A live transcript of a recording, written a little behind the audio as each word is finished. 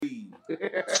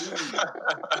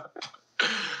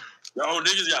Yo,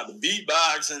 niggas got the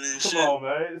beatboxing and shit. Come on,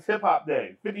 man. It's hip hop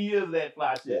day. 50 years of that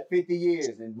fly shit. 50 years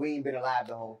and we ain't been alive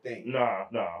the whole thing. Nah,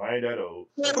 I ain't that old.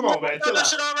 Come on, man. Chill That out.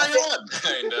 shit already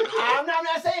happened. I'm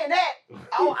not saying that.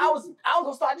 I was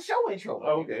gonna start the show intro.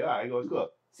 Okay, all right, go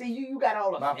cook. See, you got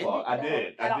all My offended. fault. I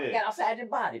did. Got outside your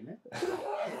body, man.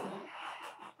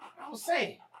 I was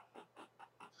saying.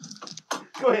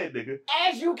 Go ahead, nigga.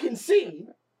 As you can see,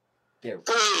 Go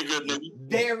ahead, good nigga.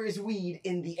 there is weed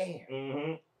in the air.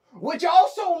 Mm-hmm. Which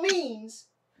also means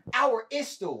our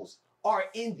istles are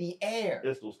in the air.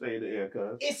 This will stay in the air,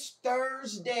 cuz. It's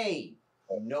Thursday.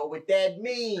 You know what that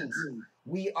means.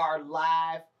 We are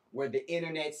live where the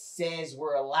internet says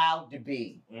we're allowed to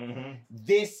be. Mm-hmm.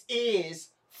 This is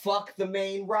Fuck the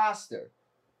Main Roster.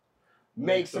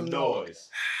 Make some noise.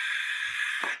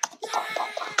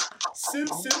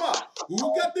 Simmer, who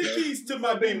got the keys to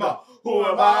my beamer? Who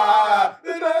am I?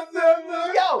 Yo,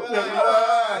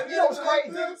 you know what's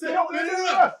crazy?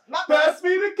 Pass me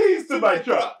the keys to my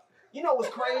truck. You know what's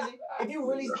crazy? If you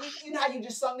really, you know how you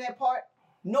just sung that part?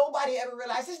 Nobody ever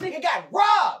realized this nigga got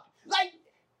robbed. Like,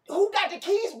 who got the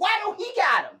keys? Why don't he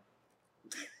got them?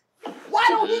 Why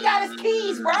don't he got his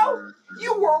keys, bro?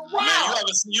 You were robbed. Man,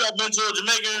 you ever been to a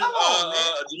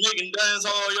Jamaican dance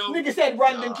hall, yo? Nigga said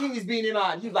run them keys being in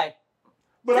on. You like,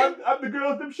 But I'm the girl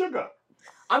with them sugar.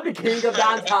 I'm the king of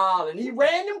dance hall, and he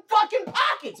ran them fucking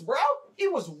pockets, bro. He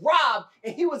was robbed,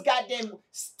 and he was goddamn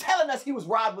telling us he was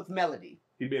robbed with melody.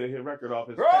 He made a hit record off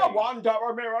his Bro, page. one time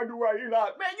I do what you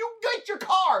like. Man, you get your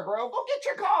car, bro. Go get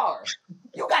your car.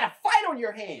 You got a fight on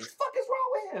your hands. Fuck is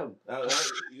wrong with him? That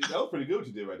was pretty good what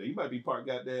you did right there. You might be part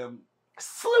goddamn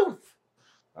Sleuth.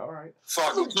 all right.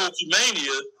 Fucking Cookie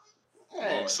Mania.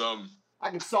 Yeah. Some. I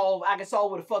can solve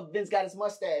where the fuck Vince got his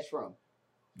mustache from.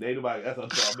 Ain't nobody. That's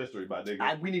unsolved mystery, my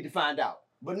nigga. We need to find out.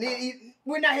 But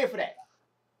we're not here for that.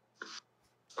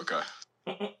 Okay.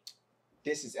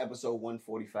 This is episode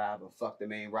 145 of Fuck the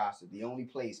Main Roster, the only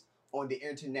place on the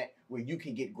internet where you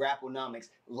can get Grapplenomics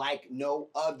like no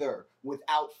other.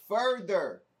 Without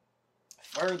further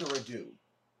ado,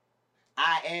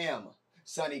 I am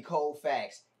Sonny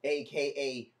Colfax,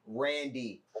 a.k.a.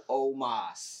 Randy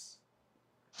Omas.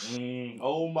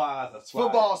 Omas. That's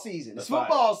Football season. It's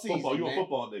football season, Football. You man. a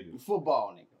football nigga.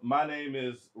 Football nigga. My name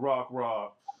is Rock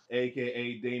Raw,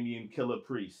 a.k.a. Damian Killer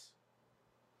Priest.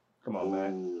 Come on,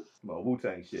 man. Come on,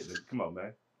 Wu-Tang shit. Come on,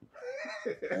 man.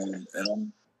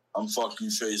 and I'm Fuck You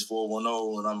Face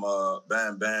 410, and I'm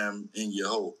Bam Bam in your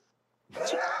hole.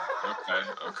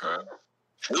 Okay.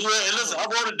 Yeah, listen, I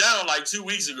wrote it down like 2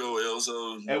 weeks ago, yo.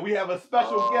 So And we have a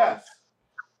special guest.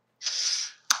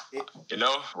 You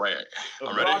know, wait.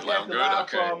 I'm ready. Like, I'm good.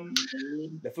 Okay.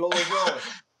 The floor is yours.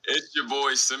 It's your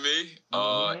boy Simi,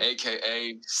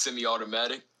 aka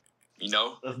Semi-Automatic. You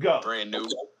know, Let's go. brand new.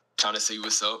 Trying to see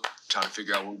what's up. Trying to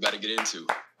figure out what we got to get into.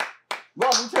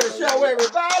 Welcome to the show,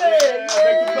 everybody. Make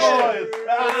some noise.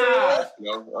 You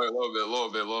know, a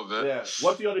little bit. Yeah.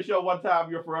 Once you're on the show one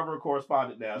time, you're forever a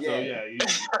correspondent now. So Yeah. yeah.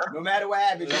 No matter what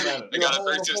happens, No matter. They you're got a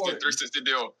whole 360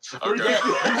 deal. reporter. Okay.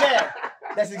 Yeah,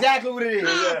 that's exactly what it is.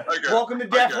 Yeah. Okay. Welcome to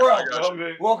Death Okay, Row. I got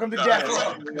Okay. Welcome to Death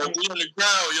Row. we in the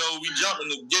crowd, yo. We jumping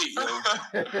the gate,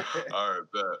 yo. All right,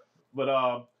 bet.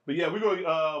 But yeah, we're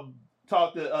gonna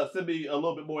talk to Simi a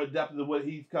little bit more in depth of what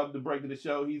he's come to bring to the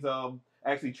show. He's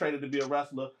actually training to be a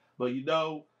wrestler, but you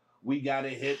know we gotta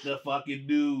hit the fucking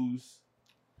news.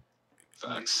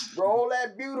 Facts. Roll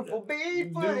that beautiful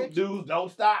beat footage. News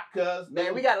don't stop, cuz.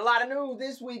 Man, we got a lot of news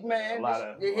this week, man.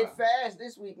 It hit wow. fast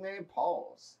this week, man.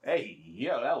 Pause. Hey,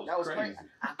 yo, that was crazy. crazy.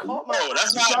 I caught my. Oh,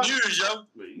 that's not news, yo.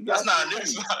 You That's got- not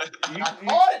news. You, I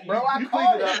caught it, bro. I you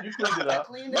caught cleaned it it. up. You cleaned it I up.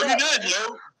 cleaned No, it you up. did,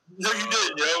 yo. No, you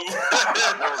did,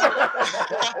 yo.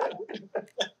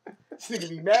 This nigga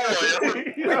be mad.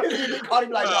 Nigga caught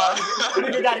him like, nah,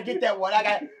 nigga gotta get that one.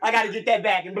 I gotta get that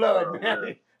back in blood,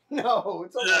 man. No,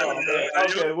 it's okay.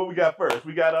 Okay, what we got first?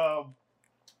 We got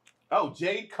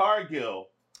Jade Cargill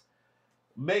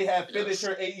may have finished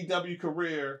her AEW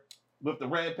career with the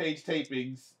Rampage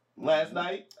tapings last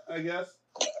night, I guess.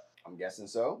 I'm guessing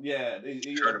so. Yeah,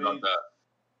 Heard about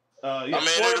that. Yeah, I mean,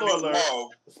 it'll spoiler be alert.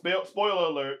 tomorrow. Spoiler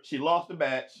alert, she lost the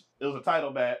match. It was a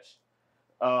title match.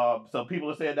 Some people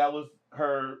are saying that was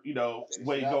her,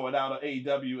 way going out on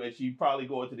AEW, and she probably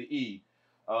going to the E.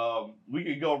 We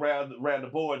can go around the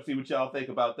board and see what y'all think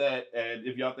about that, and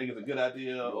if y'all think it's a good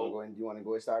idea. You want to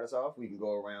go ahead and start us off? We can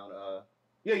go around.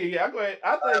 Yeah. Go ahead.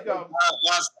 I think.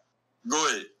 Go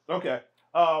ahead. Okay.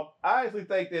 I actually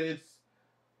think that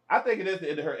I think it is the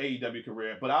end of her AEW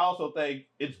career, but I also think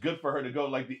it's good for her to go.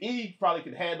 Like the E probably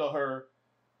can handle her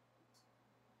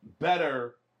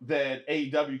better than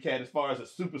AEW can as far as a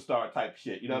superstar type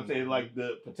shit. You know what I'm saying? Like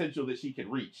the potential that she can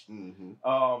reach.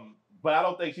 But I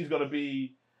don't think she's gonna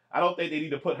be. I don't think they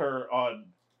need to put her on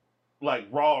like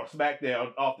Raw or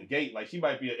SmackDown off the gate. Like she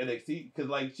might be an NXT because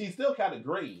like she's still kind of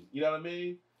green. You know what I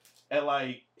mean? And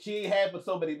like she ain't had but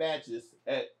so many matches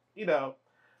at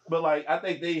But like I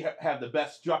think they have the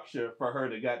best structure for her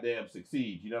to goddamn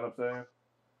succeed. You know what I'm saying?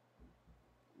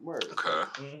 Word.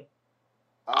 Okay.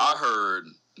 I heard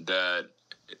that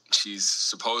she's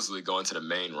supposedly going to the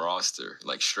main roster,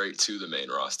 like straight to the main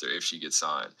roster if she gets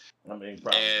signed. I mean,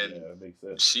 probably, and that makes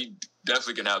sense. She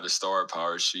definitely can have the star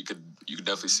power. You could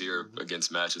definitely see her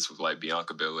against matches with like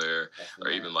Bianca Belair or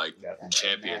even like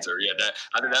champions or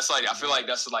I feel like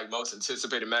that's like most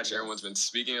anticipated match everyone's been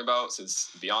speaking about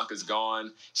since Bianca's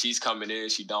gone. She's coming in,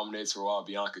 she dominates for a while.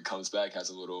 Bianca comes back, has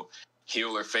a little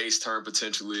heel or face turn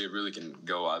potentially. It really can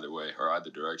go either way or either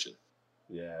direction.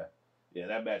 Yeah. Yeah,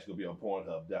 that match gonna be on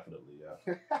Pornhub, definitely. Yeah,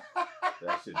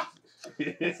 that shit.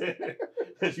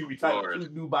 She'll be titled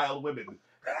 2 Nubile Women.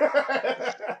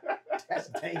 That's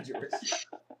dangerous.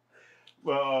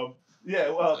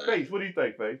 Face, what do you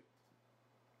think, Face?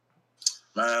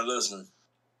 Man, listen,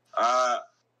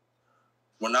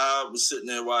 when I was sitting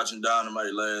there watching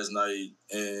Dynamite last night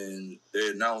and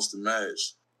they announced the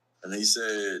match and they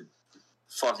said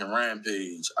fucking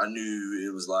Rampage, I knew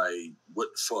it was like, what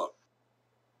the fuck?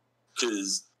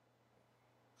 Because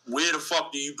where the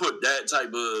fuck do you put that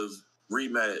type of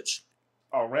rematch?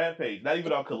 On Rampage, not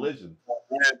even on Collision.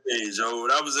 Rampage, yo.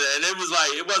 That was it. And it was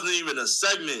like, it wasn't even a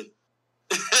segment.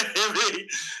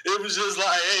 It was just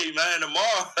like, hey, man,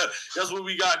 tomorrow, that's what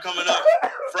we got coming up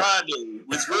Friday,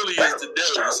 which really is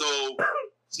today. So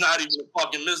it's not even a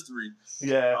fucking mystery.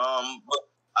 Yeah. But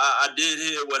I did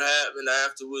hear what happened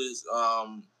afterwards.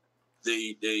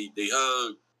 They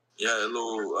hugged. Yeah, a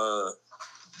little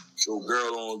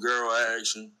girl on girl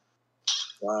action.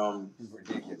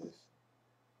 Ridiculous.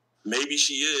 Maybe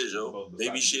she is, yo.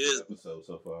 Maybe she is. Episode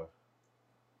so far.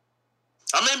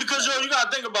 I mean, because yo, you gotta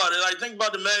think about it. Like, think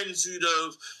about the magnitude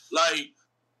of like,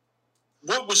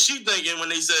 what was she thinking when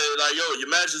they said like, yo, your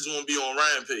match is gonna be on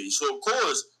Rampage? So of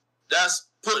course, that's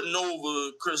putting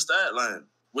over Chris Statlander,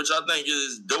 which I think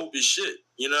is dope as shit.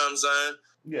 You know what I'm saying?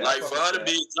 Yeah, like for her to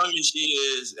be as young as she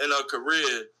is in her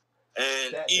career.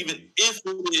 And even if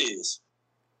it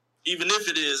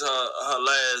is her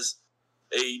last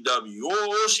AEW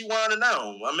or she winding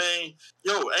down, I mean,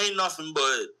 yo, ain't nothing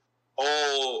but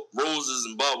all roses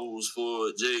and bubbles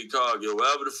for Jade Cargill.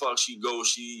 Wherever the fuck she go,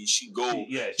 she go.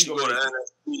 She go to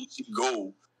NXT, she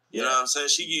go. You know what I'm saying?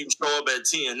 She even show up at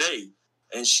TNA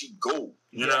and she go.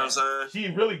 You know what I'm saying? She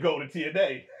really go to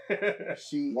TNA.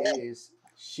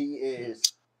 She is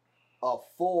a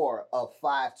 4 of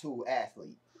 5'2"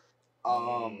 athlete.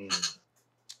 But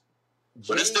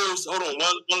it's still, hold on,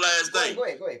 one last thing. Go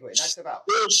ahead. Knock it out.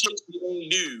 Still shit she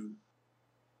ain't do.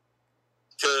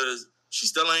 Because she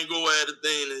still ain't go at a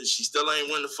thing and she still ain't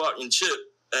win the fucking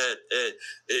chip at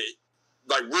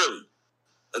like really.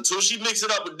 Until she mix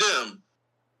it up with them.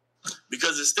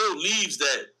 Because it still leaves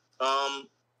that.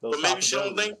 But maybe she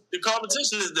don't think the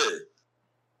competition is there.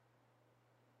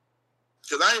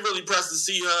 Because I ain't really pressed to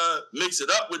see her mix it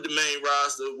up with the main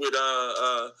roster with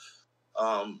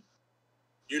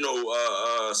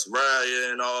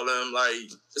Saraya and all them. Like,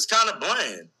 it's kind of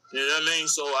bland. You know what I mean?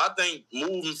 So I think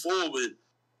moving forward,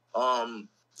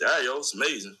 it's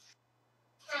amazing.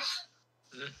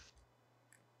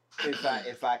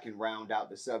 If I can round out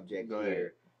the subject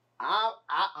here, I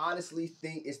honestly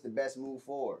think it's the best move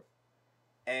forward.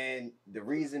 And the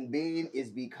reason being is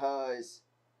because,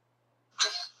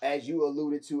 as you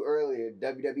alluded to earlier,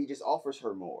 WWE just offers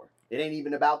her more. It ain't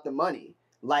even about the money.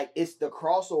 Like, it's the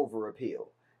crossover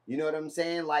appeal. You know what I'm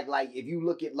saying? Like if you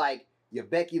look at like your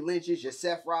Becky Lynch's, your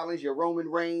Seth Rollins, your Roman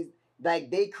Reigns,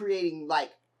 like they creating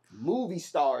like movie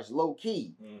stars low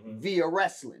key via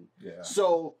wrestling. Yeah.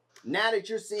 So now that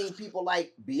you're seeing people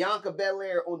like Bianca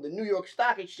Belair on the New York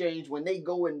Stock Exchange, when they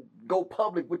go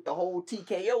public with the whole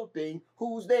TKO thing,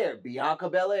 who's there? Bianca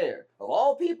Belair. Of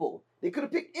all people, they could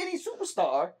have picked any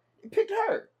superstar and picked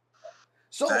her.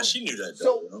 So she knew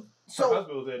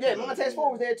that. Montez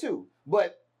Ford was there too.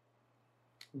 But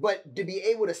to be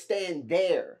able to stand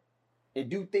there and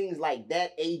do things like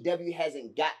that, AEW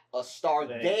hasn't got a star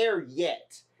there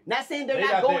yet. Not saying they're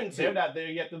not going to. They're not there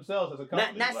yet themselves as a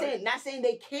company. Not saying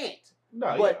they can't.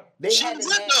 No, but they she haven't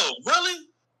had... though, really?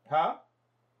 Huh?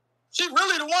 She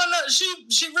really the one that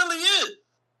she really is.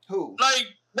 Who? Like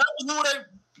that was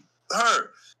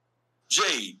her.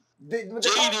 Jade.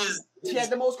 Jade is. She has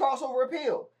the most crossover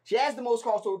appeal. She has the most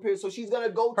crossover appeal, so she's gonna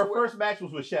go to her first match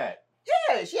was with Shaq.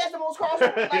 Yeah, she has the most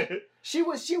crossover. Like she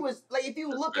was like, if you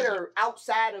look at her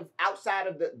outside of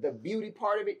the beauty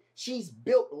part of it, she's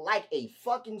built like a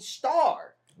fucking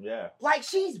star. Yeah. Like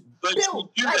she's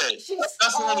built. Like she's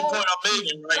that's the only point I'm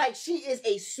making, right? Like she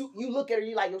is you look at her,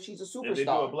 you're like, yo, she's a superstar. If they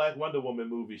do a Black Wonder Woman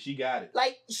movie, she got it.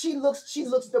 Like she looks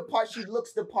the part. She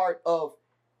looks the part of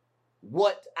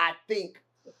what I think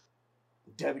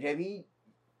WWE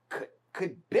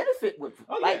could benefit with.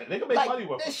 Oh yeah, they can make money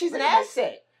with her. She's an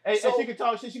asset. And she can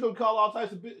talk shit. She gonna call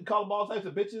them all types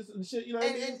of bitches and shit. You know what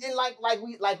I mean? And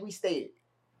like we stated,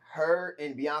 her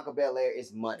and Bianca Belair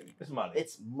is money. It's money.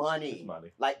 It's money. It's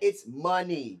money. Like it's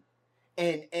money,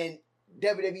 and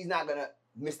WWE's not gonna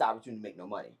miss the opportunity to make no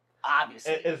money.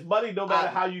 Obviously, and it's money no matter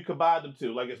how you combine them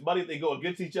two. Like it's money if they go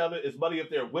against each other. It's money if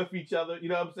they're with each other. You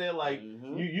know what I'm saying? Like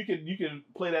you can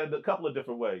play that in a couple of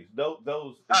different ways. Those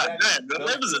damn,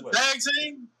 that was a tag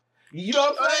team. You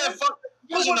know what I'm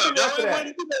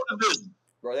saying?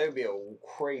 Bro, that would be a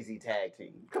crazy tag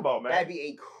team. Come on, man. That'd be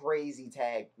a crazy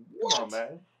tag. What? Come on,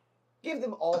 man. Give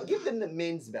them the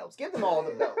men's belts. Give them all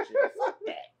the belts. Fuck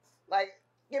that. Like,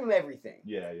 give them everything.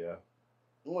 Yeah.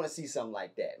 I want to see something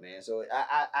like that, man. So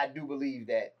I do believe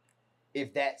that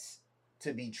if that's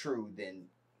to be true, then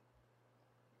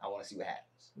I want to see what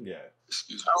happens. Yeah.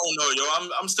 I don't know, yo.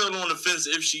 I'm still on the fence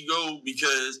if she go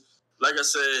because, like I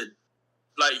said,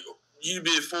 like you'd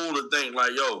be a fool to think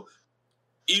like, yo,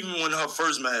 even when her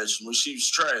first match when she was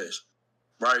trash,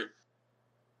 right?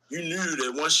 You knew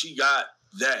that once she got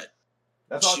that.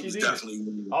 That's all she needed.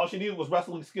 All she needed was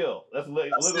wrestling skill. That's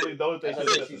literally the only thing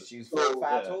she was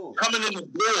 4-5 tools. Coming in the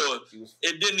door,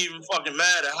 it didn't even fucking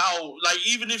matter how, like,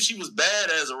 even if she was bad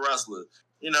as a wrestler,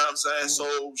 you know what I'm saying?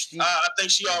 So I think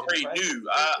she already knew.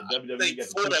 I think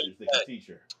for that fact, teach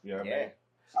her. You know what I mean?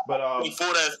 But I think for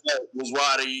that fact was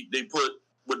why they put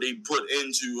what they put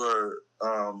into her.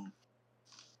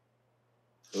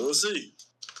 We'll see.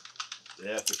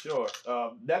 Yeah, for sure.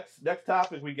 Next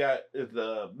topic we got is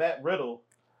Matt Riddle.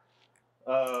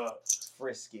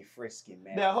 Frisky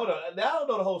man. Now hold on. Now I don't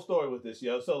know the whole story with this,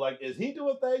 yo. So like, is he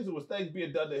doing things, or was things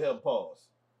being done to him? Pause.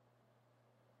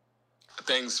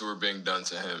 Things were being done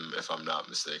to him, if I'm not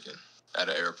mistaken, at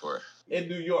an airport in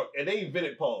New York, and they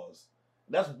invented pause.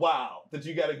 That's wild. That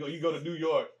you gotta go. You go to New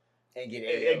York and get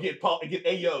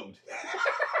AO'd.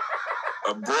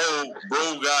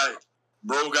 Bro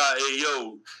got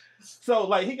AO'd. So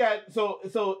like he got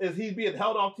so is he being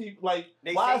held off TV? Like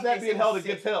why is that being held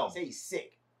against him? They say he's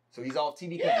sick, so he's off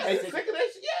TV. Yeah, he's sick of that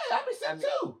shit. Yeah, I'll be sick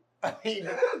too. I mean,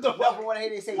 from what I hear,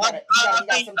 they say I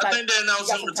think they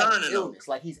announced him returning. Illness,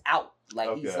 like he's out,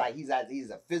 like he's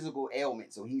a physical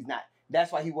ailment, so he's not.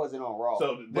 That's why he wasn't on Raw.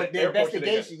 So but the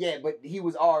investigation, but he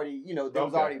was already, they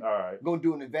was already right. going to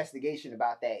do an investigation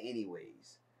about that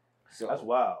anyways. So that's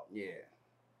wild. Yeah.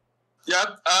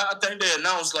 Yeah, I think they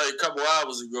announced like a couple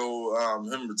hours ago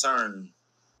him returning.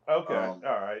 Okay, all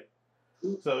right.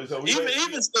 So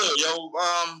even still, yo,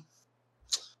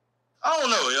 I don't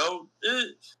know, yo.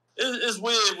 It's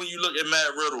weird when you look at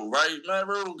Matt Riddle, right? Matt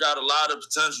Riddle got a lot of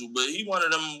potential, but he one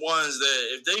of them ones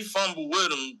that if they fumble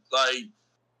with him, like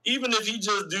even if he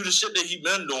just do the shit that he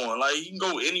been doing, like he can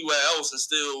go anywhere else and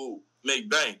still make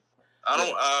bank. I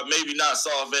don't maybe not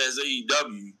soft as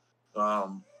AEW.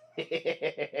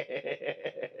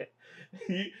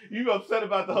 You upset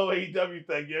about the whole AEW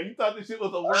thing, yo? You thought this shit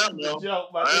was a worthless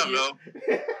joke, my nigga.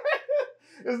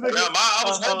 I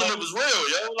was hoping it was real,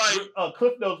 yo. Like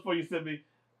clip notes for you, Simmy.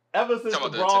 Ever since the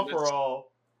Brawl for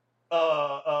All,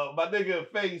 my nigga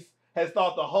Face has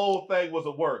thought the whole thing was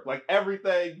a work. Like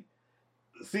everything,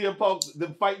 CM Punk,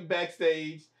 them fighting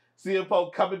backstage, CM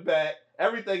Punk coming back,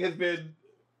 everything has been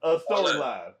a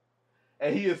storyline.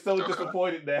 And he is so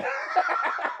disappointed now.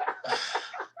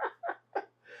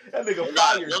 That nigga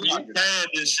fired.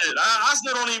 And shit. I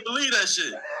still don't even believe that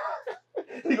shit.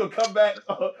 He gonna come back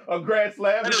on Grand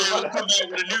Slam. He gonna come back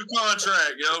with a new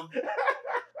contract, yo.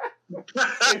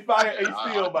 They fired A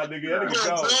Steel, my nigga. That nigga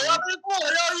gone.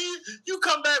 You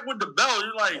come back with the belt.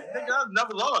 You're like, nigga, I've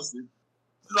never lost it.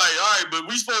 It's like, all right, but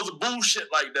we supposed to bullshit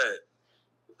like that.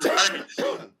 Like,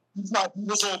 it's not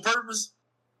this on purpose.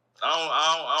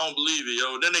 I don't believe it,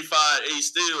 yo. Then they fired A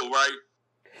Steel, right?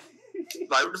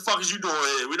 Like, what the fuck is you doing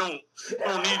here? We don't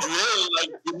need you here. Like,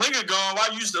 your nigga gone. Why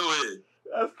you still here?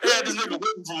 They had this nigga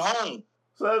working from home.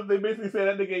 So they basically said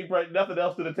that nigga ain't brought nothing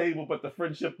else to the table but the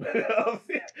friendship.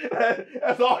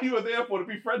 That's all he was there for, to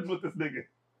be friends with this nigga.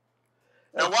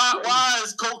 And why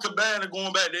is Colt Cabana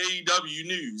going back to AEW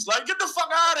News? Like, get the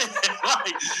fuck out of here.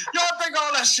 Like, y'all think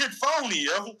all that shit phony,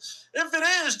 yo. If it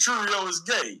is true, yo, it's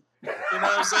gay. You know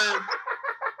what I'm saying?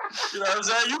 You know what I'm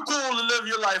saying? You cool to live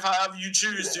your life however you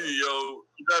choose to, yo.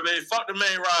 You know I mean, fuck the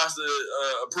main roster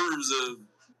approves of,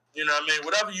 you know what I mean,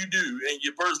 whatever you do in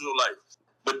your personal life.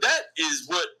 But that is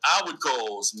what I would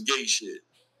call some gay shit.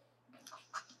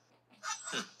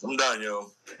 I'm done,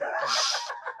 yo.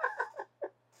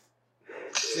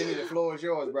 Simi, the floor is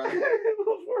yours, brother.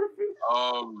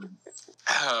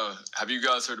 Have you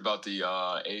guys heard about the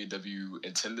AEW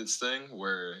attendance thing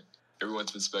where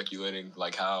everyone's been speculating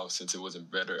like how since it wasn't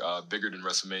bigger than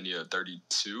WrestleMania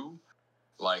 32,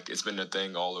 like it's been a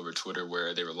thing all over Twitter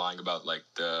where they were lying about like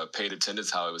the paid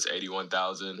attendance, how it was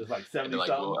 81,000. It's like 70 like,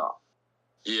 something.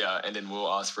 Yeah, and then Will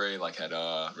Ospreay like had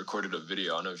recorded a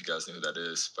video. I don't know if you guys know who that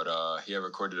is, but he had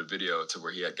recorded a video to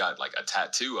where he had got like a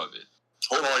tattoo of it.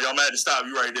 Hold on, y'all. I'm to stop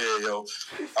you right there, yo. All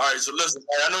right, so listen,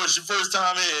 I know it's your first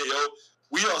time here, yo.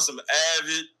 We are some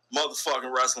avid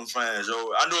motherfucking wrestling fans,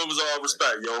 yo. I know it was all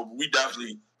respect, yo. But we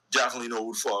definitely know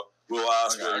who the fuck Will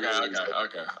Ospreay.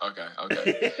 Okay.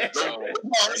 So, no,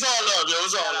 it's all love, yo.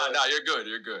 It's all love. No, you're good.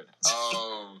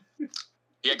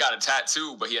 He had got a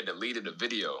tattoo, but he had deleted the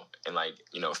video, and like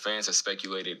fans have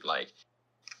speculated like.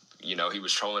 He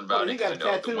was trolling about it. He got a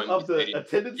tattoo of the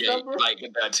attendance number? Like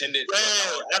the attendance.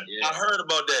 Yeah, I heard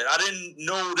about that. I didn't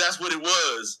know that's what it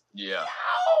was. Yeah.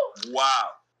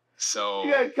 Wow. So you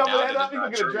gotta cover that up. You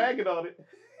can get a dragon on it.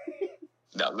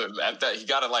 Now, look, at that, he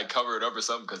gotta like cover it up or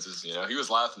something because he was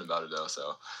laughing about it though.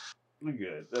 So we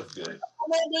good. That's good.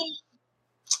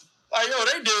 Like yo,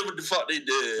 they did what the fuck they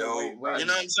did. Yo. Wait, you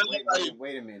know what I'm saying?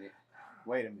 Wait a minute.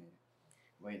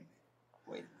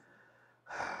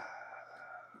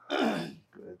 Go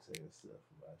ahead, say stuff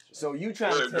about you. So you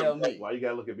trying to tell me? Why you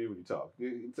gotta look at me when you talk?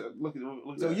 Look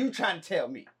so you trying to tell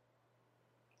me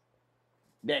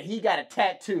that he got a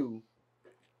tattoo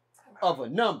of a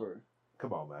number?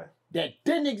 Come on, man. That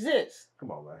didn't exist.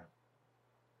 Come on, man.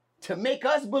 To make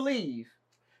us believe.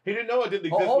 He didn't know it didn't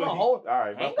exist. Hold on. All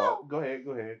right, hang on. Go ahead.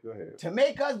 To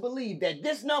make us believe that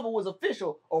this number was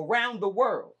official around the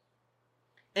world,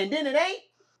 and then it ain't.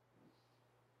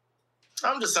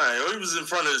 I'm just saying, yo, he was in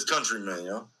front of his countrymen,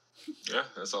 yo. Yeah,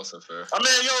 that's also fair. I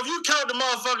mean, yo, if you count the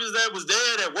motherfuckers that was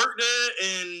there, that worked there,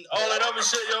 and all that other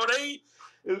shit, yo,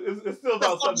 it's still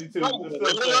about 72.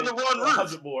 It's still under one roof.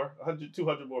 100 more, 100,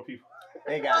 200 more people.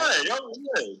 Hey guys, yeah.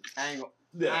 I ain't gonna.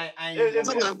 Yeah. I ain't it's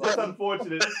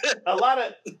unfortunate. A lot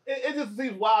of it just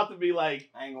seems wild to me.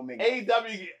 Like I ain't gonna make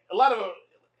AEW. A lot of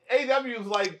AEW is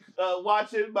like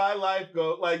watching my life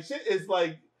go. Like shit is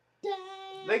like.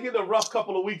 They get a rough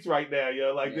couple of weeks right now,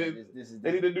 yo. Like they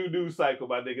need a new news cycle,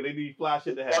 my nigga. They need fly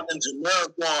shit to happen. Fucking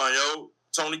Jamiroquai, yo.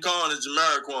 Tony Khan is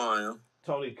Jamiroquai, yo.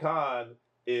 Tony Khan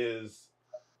is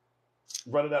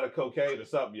running out of cocaine or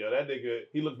something, yo. That nigga,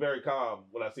 he looked very calm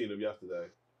when I seen him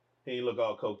yesterday. He didn't look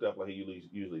all coked up like he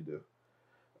usually do.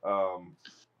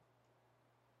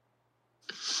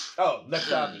 Next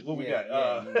topic. What we got?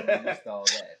 You missed all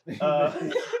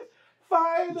that.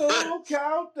 Final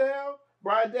countdown.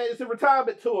 Brian Danielson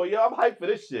retirement tour. Yo, I'm hyped for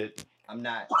this shit. I'm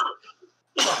not.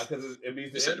 Nah, because it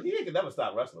means he can never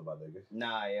stop wrestling, my nigga.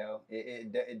 Nah, yo,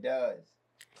 it does.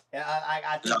 And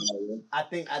I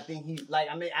think he's like.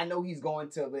 I mean, I know he's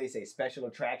going to what they say special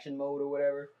attraction mode or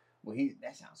whatever. Well,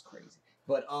 that sounds crazy.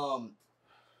 But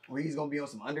where he's gonna be on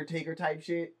some Undertaker type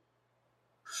shit.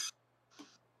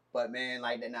 But man,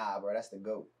 like that, nah, bro, that's the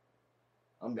GOAT.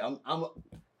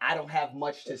 I don't have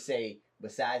much to say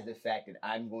besides the fact that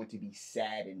I'm going to be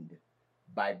saddened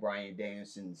by Bryan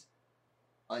Danielson's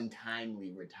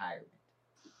untimely retirement.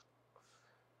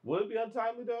 Would it be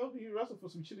untimely though? He wrestled for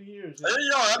some shitty years. Yo,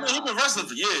 I mean, he's been wrestling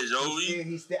for years, yo.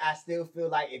 I still feel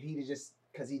like if he'd just,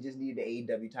 because he just needed the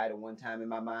AEW title one time in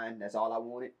my mind, that's all I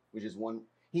wanted, which is one.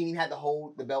 He didn't even have to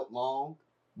hold the belt long,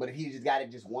 but if he just got it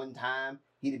just one time,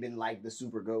 he'd have been like the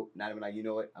super GOAT. Not even like, you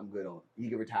know what, I'm good on it. He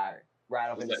could retire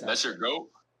right off in the sun. That's your GOAT?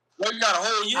 Well, you got a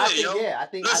whole year, yo. Yeah, I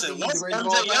think. Listen, once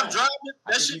MJF driving,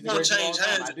 that shit gonna change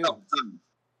hands.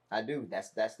 I do.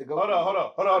 That's the GOAT. Hold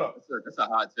on. That's a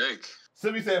hot take.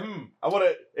 Simi said, I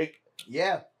want to.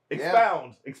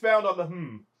 Expound on the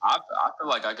I feel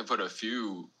like I could put a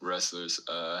few wrestlers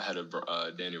ahead of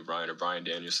Daniel Bryan or Bryan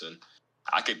Danielson.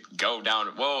 I could go down.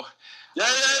 Well, go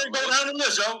down the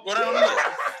list, yo. Go down the list.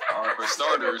 For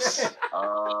starters,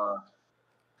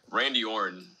 Randy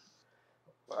Orton.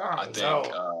 I think.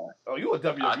 You a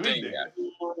WWE I think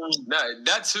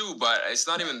that too, but it's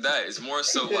not even that. It's more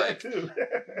so like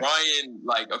Bryan.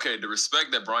 Like, okay, the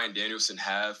respect that Bryan Danielson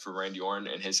have for Randy Orton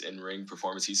and his in-ring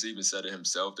performance. He's even said it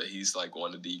himself that he's like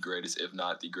one of the greatest, if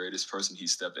not the greatest person he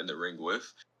stepped in the ring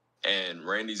with. and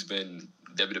Randy's been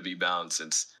WWE bound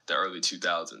since the early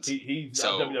 2000s. He's a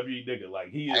WWE nigga. Like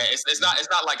he is. It's not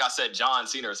like I said John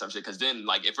Cena or some shit. Because then,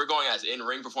 like, if we're going as in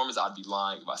ring performance, I'd be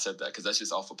lying if I said that. Because that's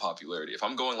just off of popularity. If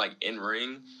I'm going like in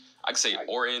ring, I could say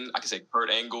Orton. I could say Kurt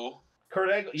Angle. Kurt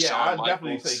Angle. Yeah, Shawn I'd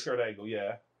definitely Michaels. say Kurt Angle.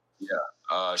 Yeah.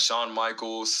 Yeah. Shawn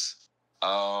Michaels.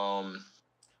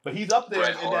 But he's up there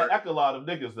Bret in that echelon of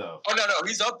niggas, though. Oh, no,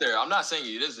 he's up there. I'm not saying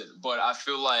he isn't, but I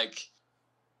feel like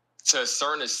to a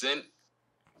certain extent,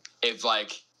 if,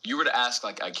 like, you were to ask,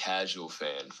 like, a casual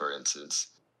fan, for instance,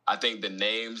 I think the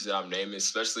names that I'm naming,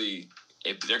 especially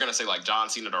if they're going to say, like, John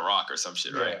Cena, The Rock or some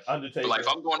shit, right? Yeah, Undertaker. But, like, if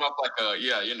I'm going off, like,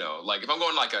 if I'm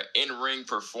going, like, an in-ring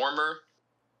performer,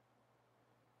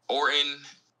 Orton,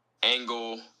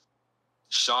 Angle,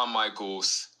 Shawn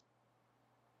Michaels,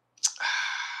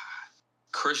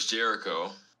 Chris Jericho,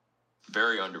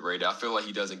 very underrated. I feel like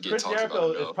he doesn't get Chris talked Jericho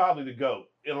about enough. is probably the GOAT.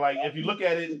 And, like, if you look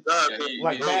at it,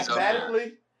 like, he's up there.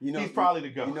 mathematically, he's probably the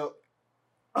GOAT. You know,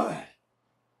 I'm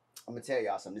gonna tell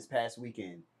y'all something. This past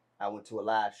weekend, I went to a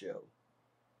live show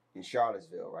in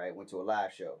Charlottesville. Right, went to a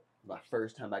live show. My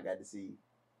first time I got to see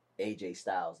AJ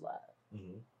Styles live.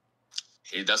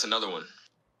 Mm-hmm. That's another one.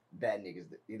 That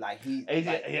nigga's like he. AJ,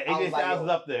 like, AJ Styles is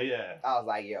up there. Yeah. I was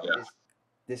like, yo, Yeah.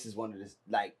 this is one of this.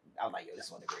 Like, I was like, yo, this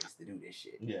is one of the greatest to do this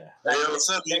shit. Yeah. Like, Hey, yo,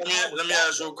 Simp, let me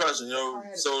ask you a question, yo.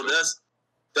 So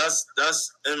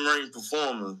that's in-ring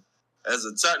performer. As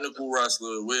a technical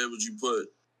wrestler, where would you put?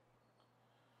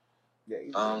 Yeah,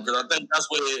 because I think that's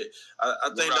where I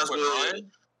think that's where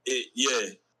it.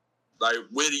 Yeah, like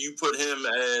where do you put him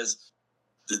as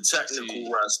the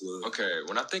technical wrestler? Okay,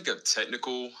 when I think of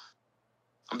technical,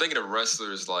 I'm thinking of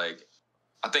wrestlers like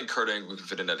I think Kurt Angle can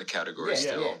fit in that category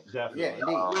still. Definitely. Yeah,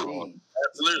 indeed.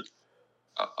 Absolutely.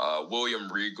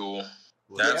 William Regal.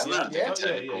 Absolutely. Yeah.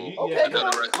 Technical. Okay, come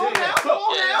on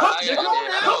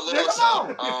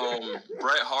now.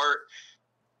 Bret Hart.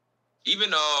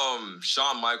 Even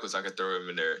Shawn Michaels, I could throw him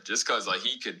in there just because like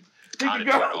he could kind of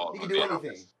do it all. He can do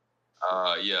anything.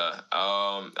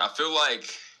 I feel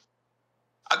like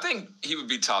I think he would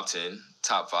be top 10,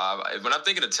 top 5. When I'm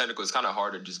thinking of technical, it's kind of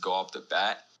hard to just go off the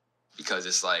bat because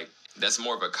it's like that's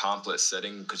more of a complex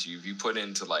setting because you put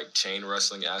into like chain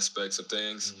wrestling aspects of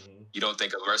things. Mm-hmm. You don't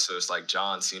think of wrestlers like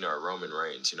John Cena or Roman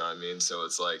Reigns. You know what I mean? So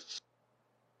it's like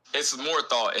it's more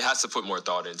thought. It has to put more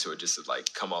thought into it just to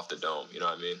like come off the dome. You know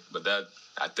what I mean? But that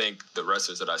I think the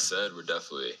wrestlers that I said were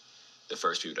definitely the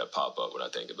first people that pop up when I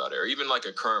think about it, or even like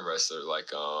a current wrestler like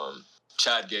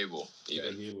Chad Gable.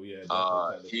 Even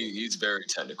he's very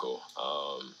technical.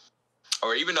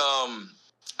 Or even I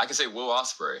can say Will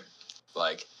Ospreay.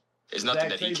 Like there's nothing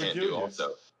that he can't do.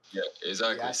 Also, yeah,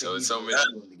 exactly. Yeah, so it's so many.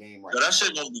 Yo, that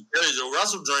shit gonna be crazy. Yo,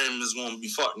 Wrestle Dream is gonna be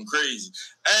fucking crazy.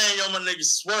 And yo, my nigga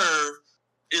Swerve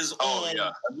is on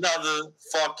another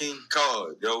fucking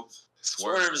card, yo.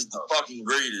 Swerve is the fucking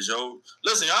greatest, yo.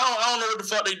 Listen, I don't know what the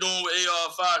fuck they doing with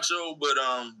AR Fox show, but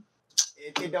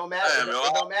it don't matter. Damn,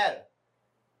 it don't matter.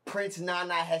 Prince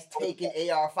Nana has taken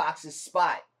AR Fox's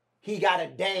spot. He gotta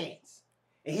dance,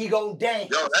 and he gonna dance.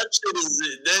 Yo, that shit is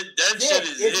it. That shit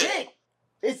is it.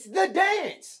 It's the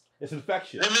dance. It's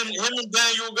infectious. Him and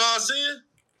Daniel Garcia.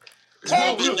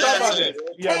 Tag team champions.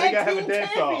 Yeah, they gotta have a Tag team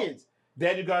dance champions. off.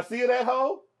 Daniel Garcia, that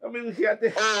hoe? I mean, he got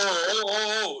that.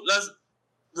 Oh. Let's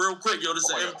real quick, yo. This is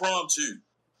an impromptu.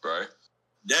 Right.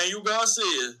 Daniel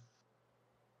Garcia,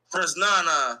 Prince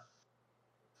Nana,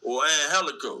 or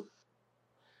Angelico.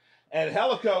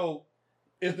 Angelico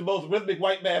is the most rhythmic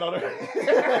white man on earth.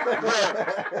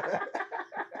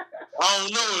 I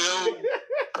don't know, yo.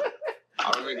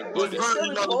 I don't mean to put He just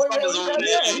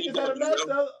had a match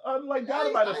on like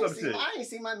Dynamite or some shit. I ain't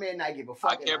seen my man not give a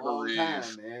fuck in a long time,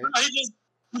 man.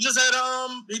 He just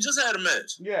had a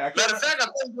match. Yeah. Matter of fact, I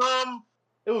think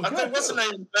it was I good think what's too. the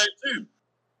name back too?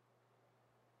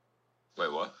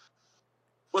 Wait, what?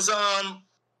 What's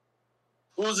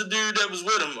who was the dude that was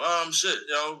with him? Shit,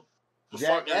 yo.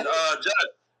 Jack Fucking Evans? Jack.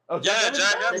 Oh, Jack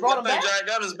Evans. They brought him back? Jack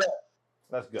Evans back.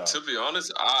 Let's go. To be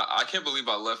honest, I can't believe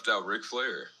I left out Ric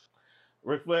Flair.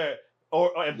 Ric Flair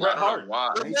and Bret Hart. Why?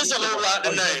 There's a whole lot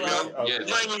to name, yo. Okay. Yeah,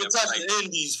 You ain't even touch the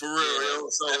indies for real, yo.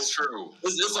 So that's true.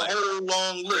 It's a whole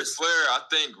long Ric list. Flair, I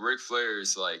think Ric Flair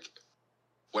is like,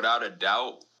 without a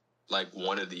doubt, like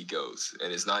one of the GOATs,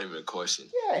 and it's not even a question.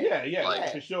 Yeah,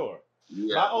 Like, for sure.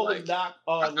 Yeah, My oldest knock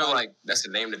I on feel like that's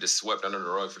a name that just swept under the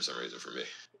rug for some reason for me.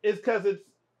 it's because it's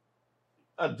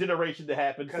a generation that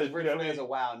happened. Because Ric Flair's a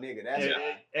wild nigga. That's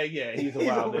why. And yeah, he's a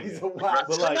wild nigga. He's a wild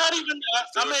But like, Not even.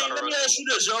 I mean, let me ask you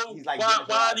this, yo. He's like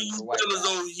Why do Dennis you Rodman for feel as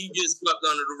white though he gets swept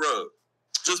under the rug?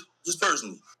 Just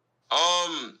personally.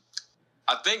 I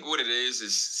I think what it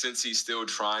is since he's still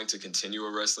trying to continue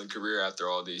a wrestling career after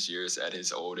all these years at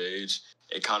his old age,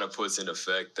 it kind of puts in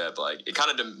effect that like it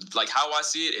kind of like how I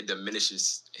see it, it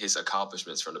diminishes his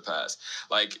accomplishments from the past.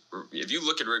 Like if you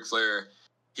look at Ric Flair,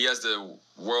 he has the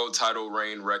world title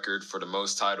reign record for the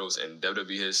most titles in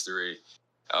WWE history.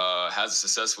 Has a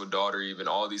successful daughter, even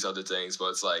all these other things. But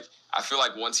it's like I feel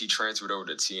like once he transferred over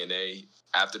to TNA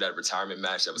after that retirement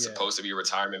match that was supposed to be a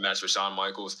retirement match with Shawn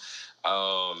Michaels,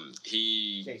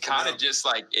 he kind of just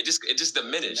like it just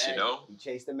diminished, you know. He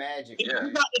chased the magic. Yeah,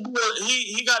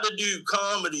 he got to do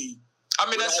comedy. I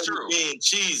mean, that's true. Being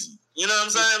cheesy, you know what I'm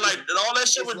saying? Like all that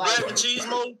shit with bread and cheese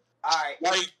mode. All right,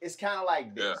 like it's kind of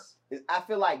like this. Yeah. I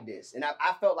feel like this, and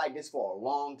I felt like this for a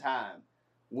long time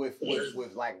with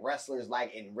like wrestlers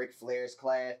like in Ric Flair's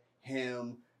class,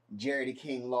 him, Jerry the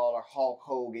King Lawler, Hulk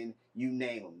Hogan, you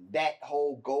name them. That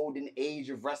whole golden age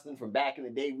of wrestling from back in the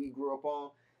day we grew up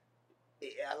on.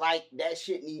 Like that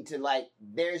shit need to like.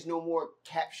 There's no more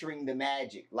capturing the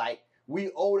magic. Like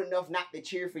we old enough not to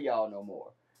cheer for y'all no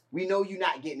more. We know you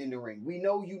not getting in the ring. We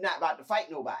know you not about to fight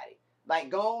nobody. Like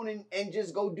go on and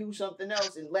just go do something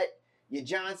else and let your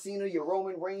John Cena, your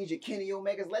Roman Reigns, your Kenny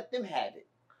Omegas, let them have it.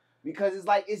 Because it's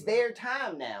like it's their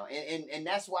time now. And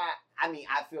that's why I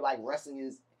feel like wrestling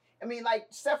is like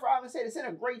Seth Rollins said, it's in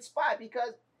a great spot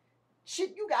because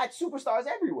shit, you got superstars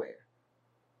everywhere.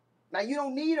 Like you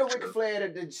don't need a Ric Flair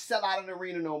to sell out an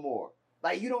arena no more.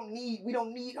 Like we don't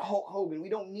need Hulk Hogan. We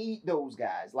don't need those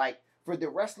guys. Like for the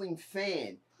wrestling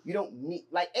fan, you don't need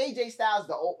like AJ Styles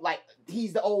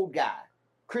he's the old guy.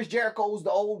 Chris Jericho's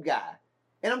the old guy.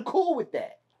 And I'm cool with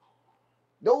that.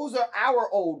 Those are our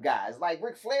old guys. Like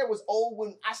Ric Flair was old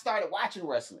when I started watching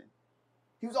wrestling.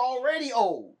 He was already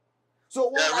old. So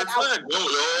it won't Ric Flair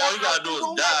all you gotta do is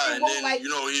die and then he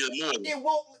is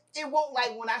more. It won't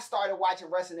like when I started watching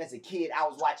wrestling as a kid, I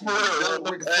was watching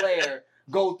Ric Flair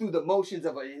go through the motions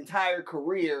of an entire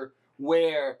career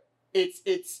where it's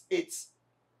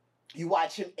you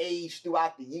watch him age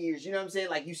throughout the years. You know what I'm saying?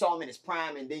 Like you saw him in his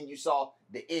prime and then you saw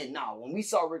the end. No, when we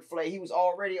saw Ric Flair, he was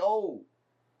already old.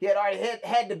 He had already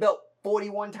had the belt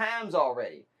 41 times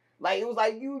already. Like it was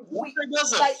like he was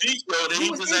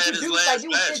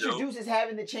introduced as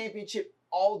having the championship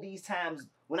all these times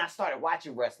when I started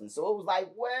watching wrestling. So it was like,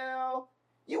 well,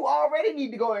 you already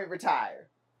need to go and retire.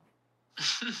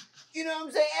 You know what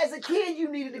I'm saying? As a kid, you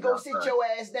needed to go sit your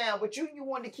ass down, but you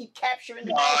wanted to keep capturing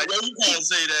the magic. Yo, you can't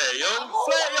say that, yo.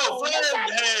 Flair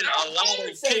had a lot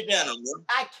of kick in him.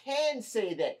 I can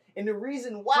say that. And the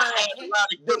reason why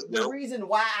the reason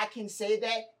why I can say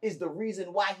that is the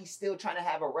reason why he's still trying to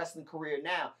have a wrestling career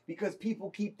now. Because people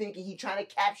keep thinking he's trying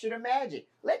to capture the magic.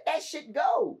 Let that shit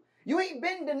go. You ain't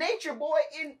been the Nature Boy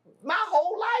in my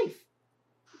whole life.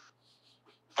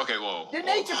 Okay, whoa. The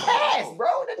nature passed, bro.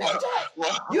 The nature.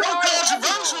 You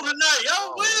controversial tonight,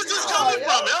 yo. Where is this coming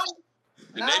from, yo?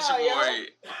 The Nature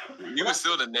Boy, he was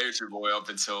still the Nature Boy up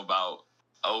until about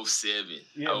 07.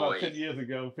 Yeah, about 10 years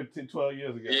ago, 15, 12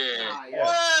 years ago. Yeah.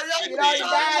 He already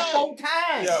died 4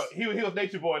 times. Yo, he was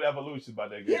Nature Boy in Evolution, my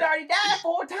nigga. He already died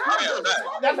 4 times.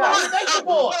 That's why he's Nature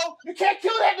Boy. You can't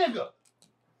kill that nigga.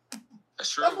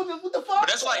 That's true. That's what the fuck? But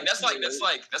that's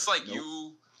like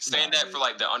you saying that for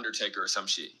like the Undertaker or some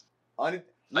shit. Once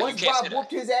Bob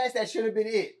whooped his ass, that should have been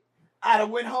it. I'd have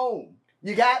went home.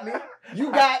 You got me?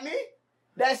 You got me?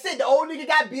 That's it. The old nigga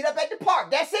got beat up at the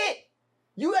park. That's it.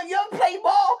 You ever play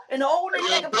ball? And the old nigga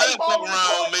that can play ball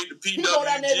he go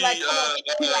down there like,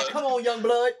 come on, young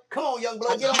blood. Come on, young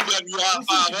blood. Get on.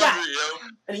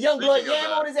 And the young blood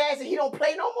yam on his ass and he don't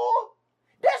play no more?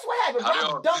 That's what happened.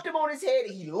 Bob dumped him on his head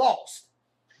and he lost.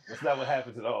 That's not what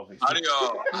happens at all. How do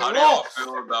y'all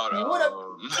feel about he went up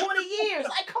 20 years?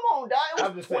 Like, come on, dog.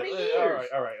 It was 20 years.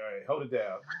 All right. Hold it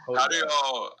down.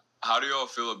 How do y'all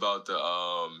feel about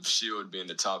the Shield being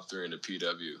the top 3 in the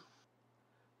PW?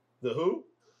 The who?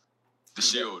 The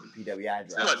Shield. PWI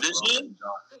draft. What, this year?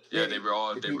 Yeah, they were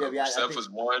all. Seth was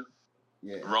 1.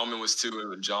 Yeah. Roman was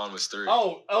 2 and John was 3.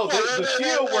 The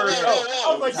Shield were.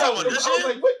 I was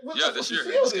like, what this year.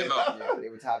 It just came out. Yeah, they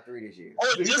were top 3 this year.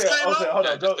 Oh, it just came out? Hold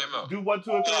on. Do 1,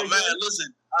 2, and 3. Oh, man,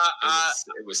 listen.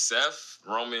 It was Seth,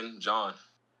 Roman, John.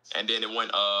 And then it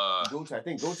went. Gunther, I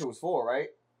think Gunther was 4, right?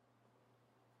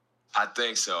 I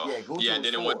think so. Yeah, and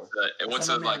then it went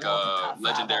to like a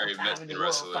legendary Mexican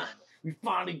wrestler. We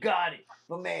finally got it.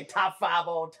 My man, top 5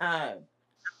 all time.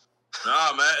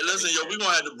 Nah, man. Listen, yo, we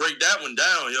gonna have to break that one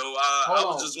down, yo. I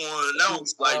was just want to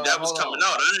announce like that was coming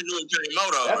out. I didn't know it came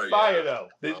out already. That's fire though.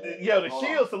 The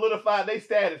Shield solidified their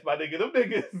status, my nigga. Them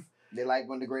niggas. They like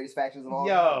one of the greatest factions of all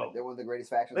time. They're one of the greatest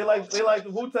factions. They like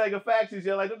the Wu-Tang of factions.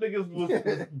 Yo, like them niggas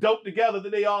was doped together.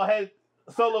 Then they all had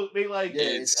So look, they like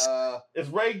it's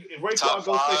Ray top Kwan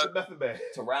goes five. take the method man.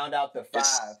 to round out the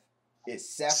five.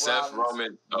 It's Seth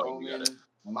Rollins, Roman,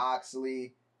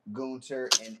 Moxley, Gunther,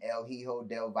 and El Hijo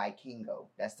del Vikingo.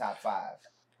 That's top five.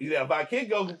 Yeah,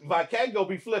 Vikingo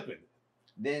be flipping.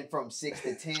 Then from 6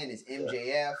 to 10 is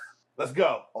MJF. Let's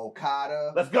go.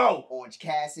 Okada. Let's go. Orange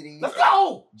Cassidy. Let's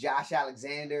go. Josh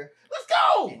Alexander. Let's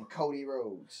go. And Cody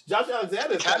Rhodes. Josh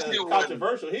Alexander is kind of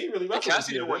controversial. He really wrestled.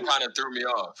 Cassidy one kind of threw me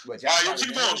off. But All right,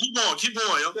 keep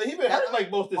going, yo. He been hurt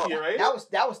like most this year, right?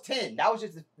 That was 10. That was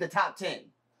just the top 10.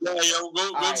 Yeah, yo,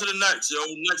 go right. to the next, yo.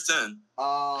 Next 10.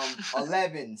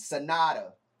 11,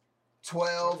 Sonata.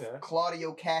 12, Okay.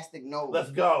 Claudio Castagnoli.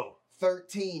 Let's go.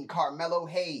 13, Carmelo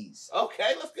Hayes.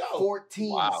 Okay, let's go.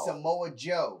 14, Wow. Samoa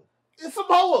Joe. It's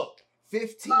Samoa.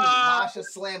 15, Masha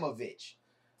Slamovich.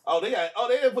 They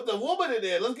didn't put the woman in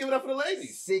there. Let's give it up for the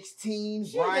ladies. 16,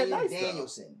 She ain't Bryan that nice,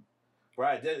 Danielson.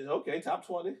 Right, okay, top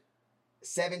 20.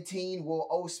 17, Will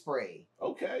Ospreay.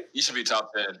 Okay. He should be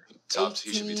top 10.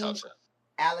 He should be top 10.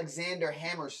 Alexander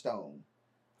Hammerstone.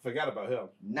 Forgot about him.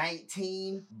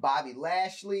 19, Bobby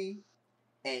Lashley.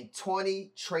 And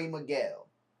 20, Trey Miguel.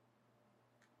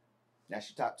 That's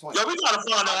your top 20. Yo, we gotta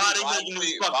find out how they making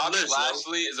these fucking Bobby lists, yo.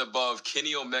 Lashley is above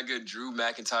Kenny Omega, Drew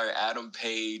McIntyre, Adam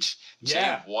Page,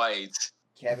 Yeah. Jay White.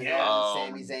 Kevin Yeah. Owens,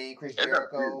 Sami Zayn, Chris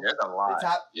Jericho. There's a lot. The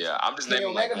top Yeah, I'm just Kenny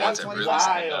naming like Omega ones that made really 25.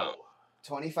 stand out.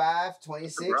 25,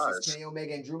 26 is Surprise. Kenny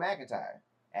Omega and Drew McIntyre.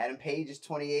 Adam Page is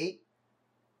 28.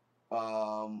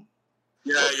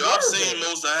 Yeah, yo, I've seen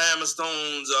most of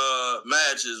Hammerstone's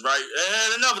matches, right?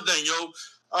 And another thing, yo,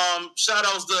 shout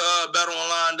outs to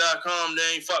BetOnline.com.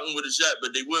 They ain't fucking with us yet,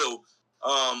 but they will.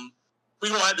 We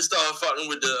gonna have to start fucking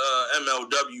with the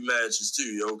MLW matches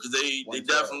too, yo, because they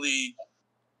definitely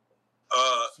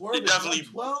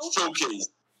showcase.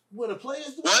 What the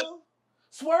players 12? What?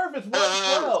 Swerve is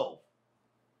 112.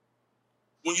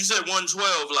 When you said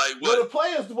 112, like What the what?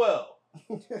 players 12?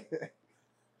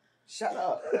 Shut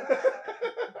up.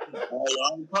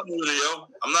 I'm fucking with it, yo.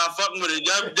 I'm not fucking with it.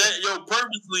 Yo,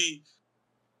 purposely,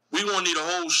 we gonna need a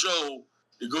whole show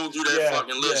to go through that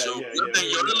fucking list, yo.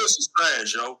 The list is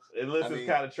trash, yo. The list is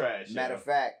kind of trash. Matter of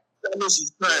fact, that list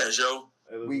is trash, yo.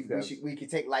 we could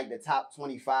take like the top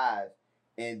 25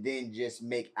 and then just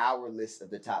make our list of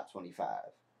the top 25.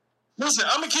 Listen,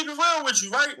 I'm gonna keep it real with you,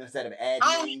 right? Instead of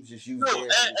adding names, just use theirs.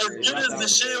 As good as the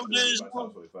Shield is,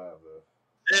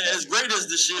 as great as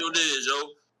the Shield is,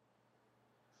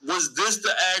 yo, was this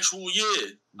the actual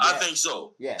year? Yes. I think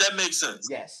so. Yeah, that makes sense.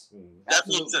 Yes, that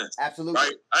makes sense. Absolutely,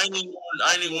 right? I ain't even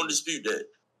going to dispute that.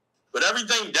 But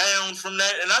everything down from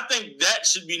that, and I think that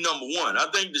should be number one. I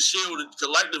think the Shield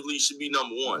collectively should be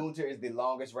number one. Gunther is the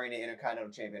longest reigning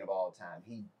Intercontinental Champion of all time.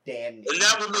 He damn near. And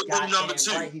that would make him number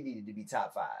 2. Right, he needed to be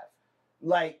top 5.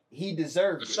 Like, he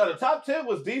deserved it. So the top 10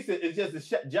 was decent. It's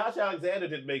just Josh Alexander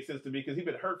didn't make sense to me because he's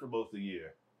been hurt for most of the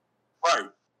year. Right.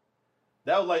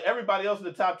 That was like everybody else in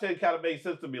the top 10 kind of made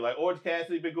sense to me. Like Orange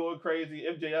Cassidy been going crazy.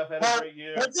 MJF had a great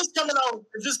year. If it's coming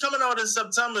out in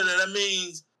September, then that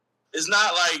means it's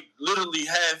not like literally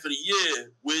half of the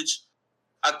year, which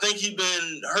I think he's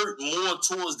been hurt more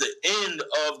towards the end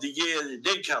of the year than it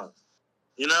did count.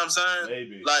 You know what I'm saying?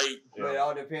 Maybe. Like, but it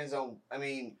all depends on, I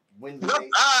mean, when do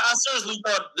I seriously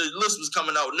thought the list was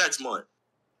coming out next month.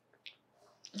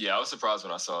 Yeah, I was surprised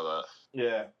when I saw that.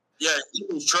 Yeah. Yeah,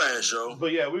 it was trash, yo.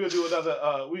 But yeah, we're gonna do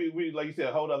another we like you said,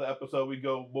 a whole other episode. We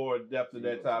go more in depth in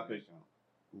that topic.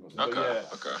 Okay.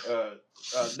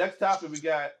 Next topic we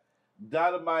got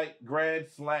Dynamite Grand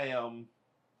Slam,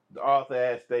 the Arthur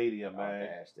Ashe Stadium, man.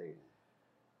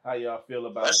 How y'all feel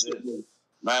about this?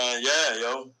 Man, yeah,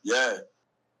 yo. Yeah.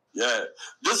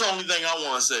 This is the only thing I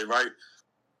want to say, right?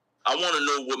 I want to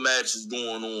know what match is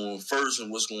going on first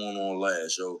and what's going on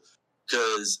last, yo.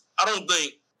 Because I don't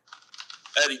think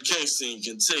Eddie Kingston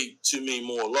can take too many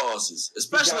more losses,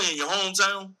 especially in your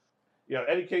hometown. Yeah,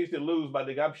 Eddie Kingston lose, my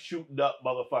nigga. I'm shooting up,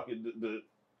 motherfucking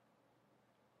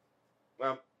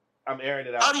I'm airing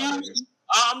it out.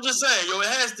 I'm just saying, yo, it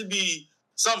has to be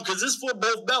something because it's for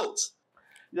both belts.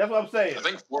 That's what I'm saying. I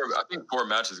think four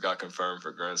matches got confirmed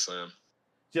for Grand Slam.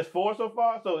 Just 4 so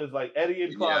far, so it's like Eddie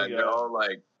and Claudio. Yeah, no,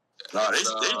 like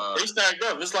they stacked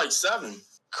up. It's like 7.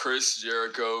 Chris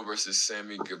Jericho versus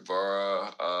Sammy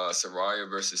Guevara, Saraya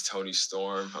versus Tony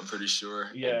Storm, I'm pretty sure.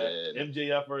 Yeah, and then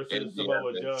MJF versus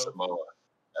Samoa Joe.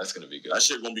 That's going to be good. That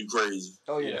shit going to be crazy.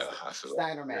 Oh, yeah. I feel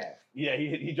Steiner math. Yeah,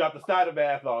 he dropped the Steiner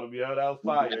math on him, yo. That was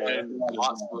fire. Yeah,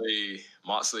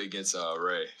 Moxley against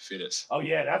Ray Phoenix. Oh,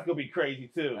 yeah, that's going to be crazy,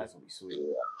 too. That's going to be sweet.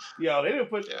 Yeah. Yo, they didn't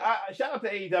put... shout out to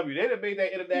AEW. They done made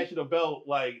that international belt,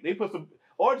 like, they put some...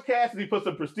 Orange Cassidy put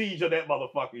some prestige on that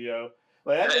motherfucker, yo.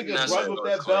 Like that And nigga that's run with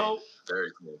that clean. belt.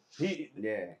 Very clean.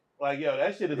 Like yo,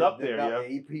 that shit is up there, yo.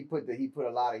 He put a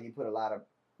lot of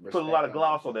Put a lot of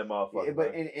gloss on that motherfucker. Yeah,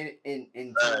 but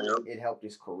in turn, it helped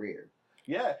his career.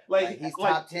 Yeah, like he's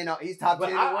top 10. He's top 10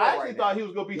 in the world I actually right thought now. he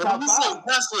was gonna be top 5.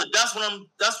 That's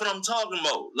what I'm talking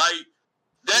about. Like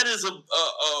that is a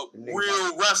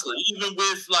real wrestler. Even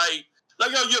with like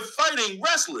yo, you're fighting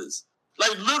wrestlers,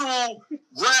 like literal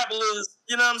grapplers.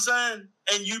 You know what I'm saying?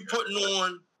 And you putting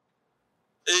on.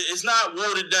 It's not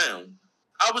watered down.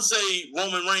 I would say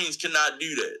Roman Reigns cannot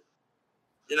do that.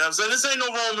 You know what I'm saying? This ain't no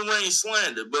Roman Reigns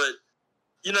slander, but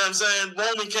you know what I'm saying?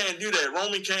 Roman can't do that.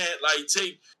 Roman can't like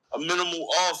take a minimal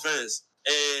offense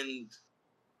and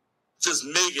just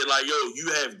make it like, yo,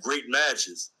 you have great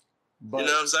matches. You know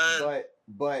what I'm saying?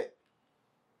 But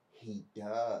he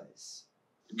does.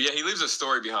 Yeah, he leaves a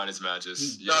story behind his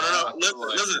matches. No.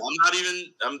 Listen, I'm not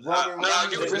even. I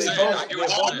get what you're saying.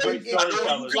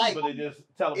 But they just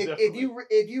tell them differently.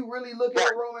 If you really look at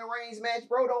a Roman Reigns match,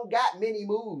 bro, don't got many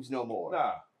moves no more.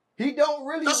 Nah. He don't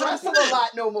really wrestle a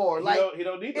lot no more. He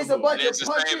don't need it's a bunch of the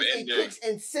punches and kicks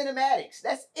and cinematics.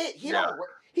 That's it.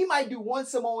 He might do one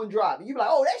Samoan drop, and you be like,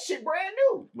 "Oh, that shit brand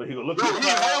new." But he gonna look at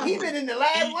the He been in the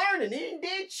lab learning. He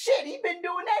did shit. He been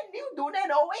doing that. He was doing that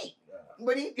in 08.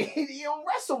 But he don't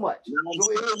wrestle much.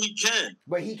 He can.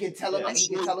 But he can tell a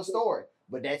story.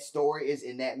 But that story is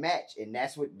in that match, and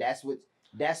that's what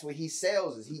he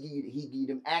sells. Is he give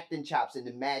them acting chops in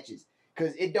the matches.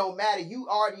 Because it don't matter. You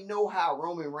already know how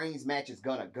Roman Reigns' match is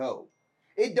going to go.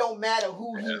 It don't matter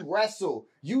who he wrestle.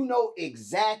 You know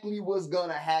exactly what's going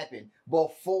to happen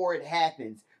before it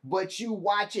happens. But you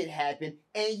watch it happen,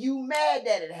 and you mad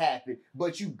that it happened.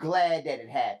 But you glad that it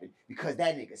happened. Because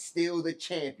that nigga's still the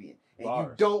champion. And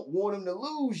you don't want him to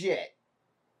lose yet.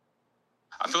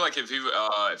 I feel like if he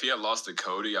had lost to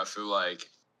Cody, I feel like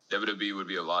WWE would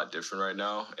be a lot different right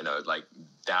now. In a like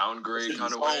downgrade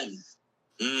kind of way.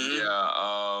 Mm-hmm. Yeah,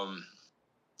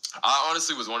 I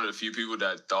honestly was one of the few people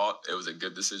that thought it was a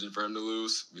good decision for him to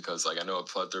lose because, like, I know a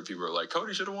plethora of people were like,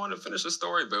 Cody should have won to finish the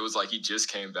story, but it was like he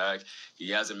just came back. He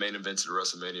hasn't main evented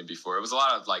WrestleMania before. It was a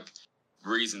lot of, like,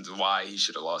 reasons why he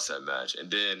should have lost that match.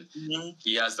 And then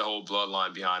he has the whole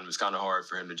bloodline behind him. It's kind of hard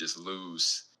for him to just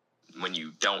lose when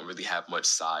you don't really have much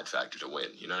side factor to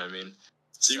win. You know what I mean?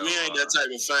 See, we ain't that type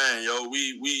of fan, yo.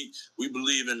 We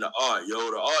believe in the art,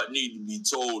 yo. The art need to be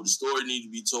told. The story need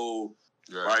to be told,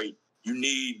 right? You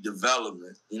need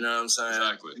development. You know what I'm saying?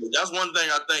 Exactly. That's one thing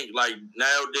I think, like,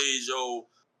 nowadays, yo,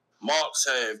 marks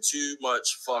have too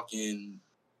much fucking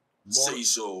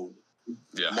say-so.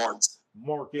 Yeah. Marks.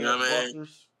 You know what I mean?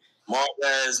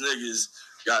 Mark-ass niggas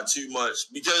got too much.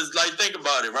 Because, like, think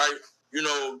about it, right? You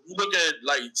know, you look at,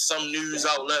 like, some news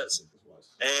outlets,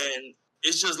 and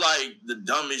it's just like the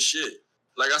dumbest shit.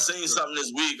 Like I seen something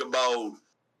this week about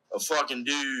a fucking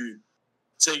dude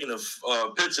taking a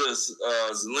picture of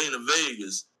Zelina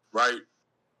Vegas, right,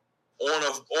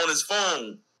 on his phone,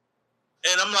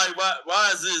 and I'm like, why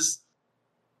is this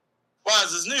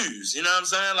news? You know what I'm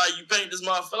saying? Like you paint this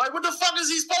motherfucker. Like what the fuck is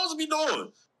he supposed to be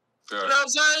doing? Sure. You know what I'm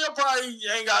saying? You probably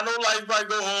ain't got no life. Probably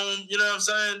go home. You know what I'm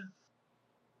saying?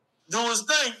 Do his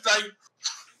thing. Like.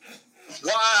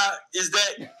 Why is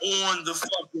that on the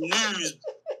fucking news?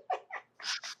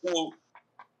 So,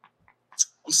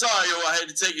 I'm sorry, yo, I had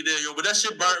to take it there, yo, but that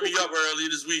shit burnt me up earlier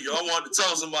this week, yo. I wanted to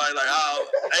tell somebody, like, how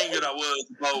angered I was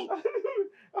about.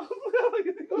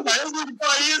 Like, this nigga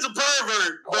probably is a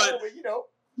pervert, but you know,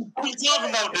 we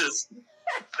talking about this.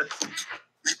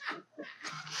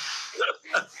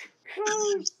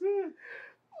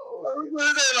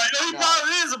 Like, he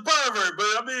probably is a pervert,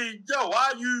 but I mean, yo,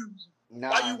 why you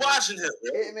watching him?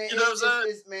 Man, you know what I'm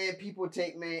saying? Man, people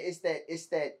take, man, it's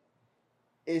that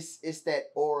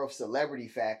aura of celebrity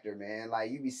factor, man. Like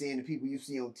you be seeing the people you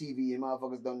see on TV and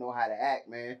motherfuckers don't know how to act,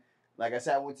 man. Like I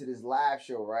said, I went to this live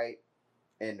show, right?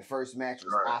 And the first match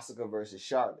was Asuka versus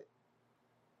Charlotte.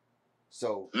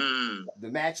 So the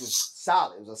match was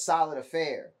solid. It was a solid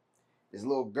affair. This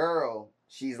little girl,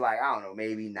 she's like, I don't know,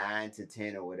 maybe 9 to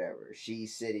 10 or whatever.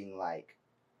 She's sitting like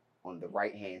on the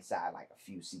right-hand side, like a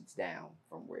few seats down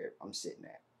from where I'm sitting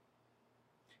at.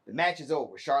 The match is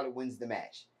over. Charlotte wins the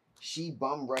match. She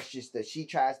bum rushes through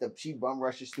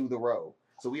the row.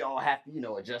 So we all have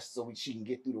to, adjust so she can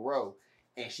get through the row.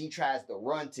 And she tries to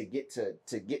run to get to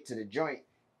the joint,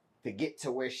 to get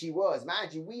to where she was.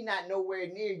 Mind you, we not nowhere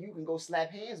near you can go slap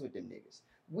hands with them niggas.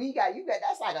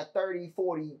 That's like a 30,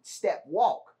 40 step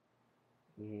walk.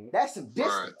 Mm-hmm. That's some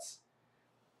distance.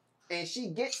 Right. And she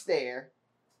gets there.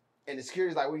 And the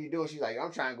security's like, what are you doing? She's like,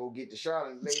 I'm trying to go get to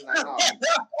Charlotte. And the like,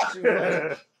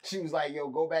 no. She was like, yo,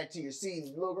 go back to your seat.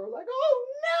 And the little girl was like,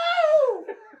 oh,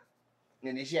 no.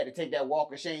 And then she had to take that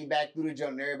walk of shame back through the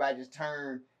jungle. And everybody just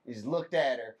turned and just looked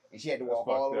at her. And she had to walk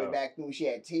all the way back through. She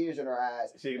had tears in her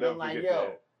eyes. And I'm like,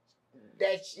 yo,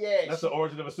 that's the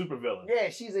origin of a supervillain. Yeah,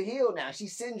 she's a heel now.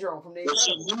 She's Syndrome from the But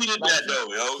she needed that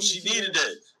though, yo. She needed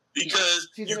that because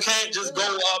you can't just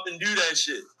go up and do that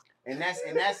shit. And that's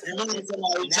you need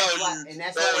somebody to tell you. And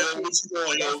that's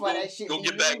why that shit go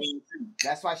get back in your seat.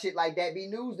 That's why shit like that be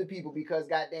news to people, because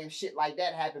goddamn shit like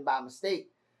that happened by mistake.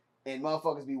 And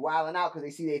motherfuckers be wilding out because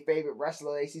they see their favorite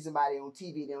wrestler, they see somebody on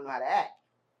TV, they don't know how to act.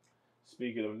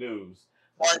 Speaking of news.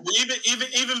 All right, but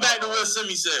even back to what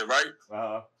Simmy said, right?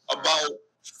 About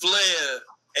Flair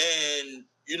and,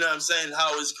 you know what I'm saying,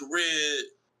 how his career,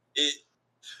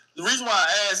 the reason why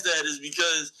I asked that is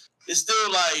because it's still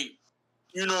like,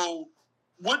 you know,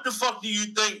 what the fuck do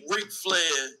you think Ric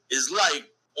Flair is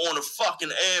like on a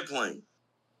fucking airplane?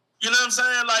 You know what I'm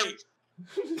saying? Like,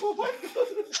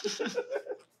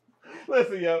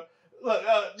 listen, yo. Look,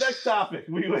 next topic.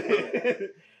 We went. No,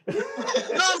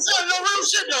 I'm saying no real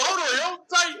shit though. Hold on, yo.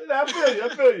 I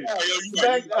feel you.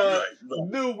 Oh, yo, you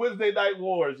new Wednesday Night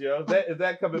Wars, yo. Is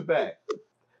that coming back?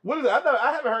 What is it?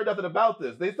 I haven't heard nothing about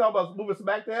this. They talking about moving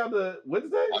SmackDown to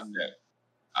Wednesday?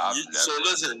 So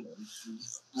listen,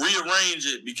 rearrange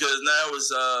it because now it's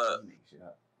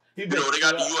you know, they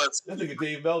got the UFC. This nigga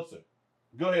Dave Meltzer.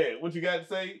 Go ahead. What you got to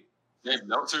say? Dave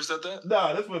Meltzer said that?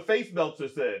 No, that's what Face Meltzer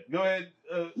said. Go ahead.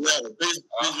 Face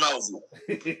Meltzer.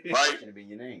 Right? Should have been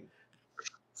your name.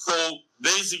 So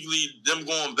basically, them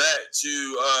going back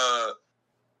to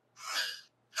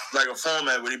like a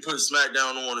format where they put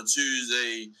SmackDown on a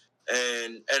Tuesday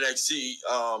and NXT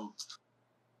on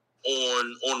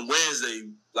Wednesday,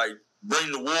 like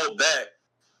bring the war back.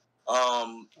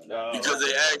 Because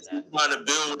they actually trying to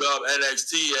build up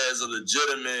NXT as a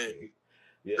legitimate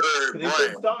third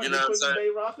brand. You know what I'm saying? They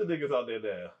roster niggas out there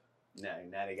now. Now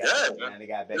they got now they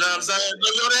got Becky. You know what I'm saying?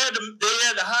 They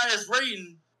had the highest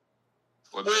rating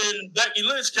when Becky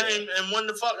Lynch came and won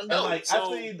the fucking belt. And I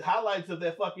seen highlights of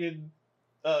that fucking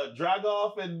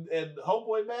Dragoff and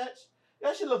Homeboy match.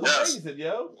 That shit look amazing,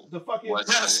 yo. The fucking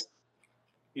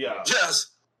Yes.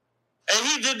 And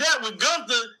he did that with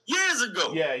Gunther years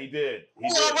ago. Yeah, he did. They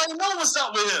already know what's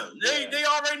up with him. They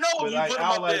already know when you put him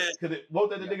up there. Cause won't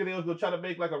that the nigga they was gonna try to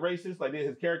make like a racist? Like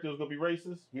his character was gonna be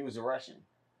racist? He was a Russian.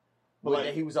 But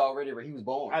like, he was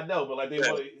born. I know, but like they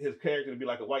wanted his character to be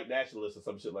like a white nationalist or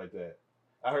some shit like that.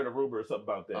 I heard a rumor or something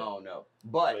about that. Oh no.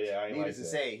 But needless to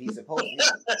say, he's supposed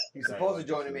to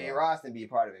join the main roster and be a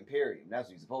part of Imperium. That's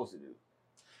what he's supposed to do.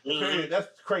 Mm-hmm. That's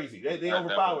crazy. They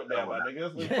overpowered now, my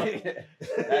nigga.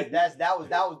 that was.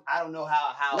 I don't know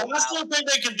how. Well, I still think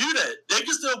they can do that. They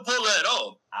can still pull that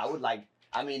off.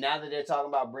 I mean, now that they're talking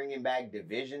about bringing back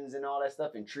divisions and all that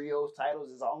stuff and trios titles,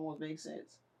 it almost makes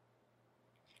sense.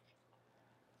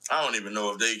 I don't even know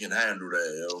if they can handle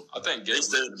that, yo. I think they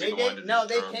can,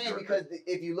 because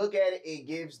if you look at it, it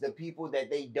gives the people that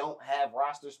they don't have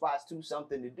roster spots to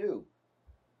something to do.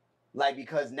 Like,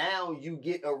 because now you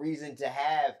get a reason to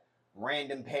have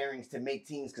random pairings to make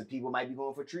teams because people might be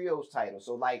going for trios titles.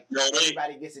 So, like,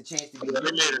 everybody gets a chance to be. They made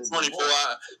it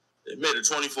 24-hour. It made a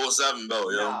 24/7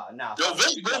 belt, yo. Nah. Yo,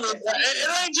 Vince, it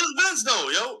ain't just Vince though,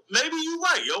 yo. Maybe you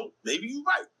right, yo. Maybe you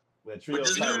right. But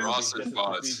trios roster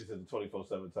spots.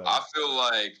 24/7 title.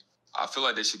 I feel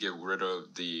like they should get rid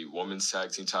of the women's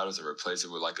tag team titles and replace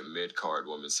it with like a mid-card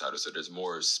women's title, so there's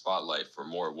more spotlight for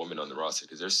more women on the roster,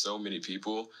 because there's so many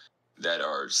people that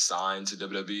are signed to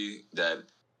WWE that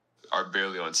are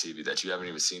barely on TV that you haven't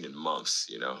even seen in months,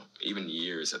 you know, even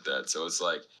years at that. So it's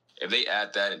like, if they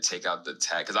add that and take out the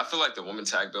tag, because I feel like the women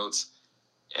tag belts,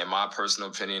 in my personal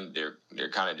opinion, they're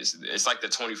kind of just, it's like the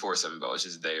 24/7 belt. It's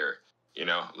just there, you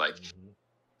know, like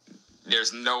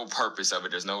there's no purpose of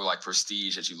it. There's no like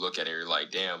prestige that you look at it and you're like,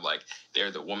 damn, like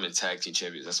they're the women's tag team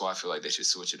champions. That's why I feel like they should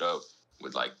switch it up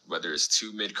with like, whether it's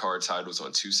 2 mid-card titles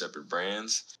on 2 separate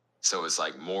brands. So it's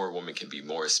like more women can be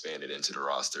more expanded into the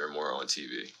roster and more on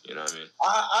TV. You know what I mean?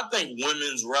 I think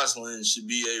women's wrestling should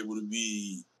be able to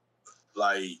be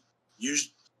like,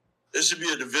 it should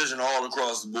be a division all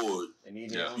across the board.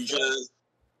 Because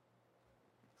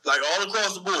like all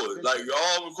across the board, like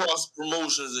all across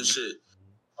promotions and shit.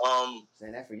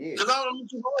 Saying that for years. Because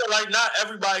like not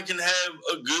everybody can have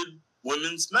a good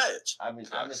women's match. I've been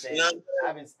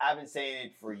saying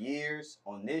it for years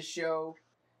on this show,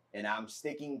 and I'm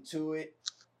sticking to it.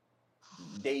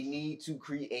 They need to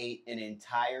create an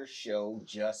entire show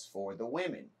just for the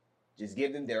women. Just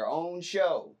give them their own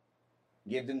show.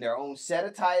 Give them their own set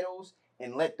of titles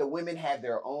and let the women have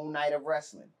their own night of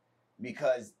wrestling.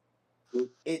 Because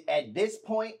at this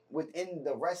point within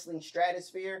the wrestling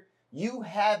stratosphere, you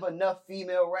have enough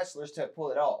female wrestlers to pull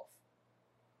it off.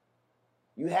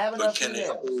 You have But enough can it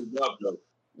females. hold up though?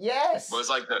 Yes. But it's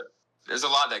like there's a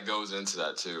lot that goes into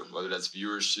that too. Whether that's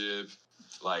viewership,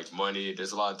 like money.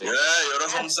 There's a lot of Yeah, things. yo,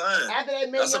 that's what I'm saying. After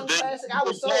that Mae That's a Young big Classic, I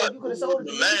was sold. You could have sold it to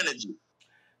to me. manage it.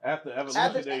 After Evolution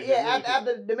After, days,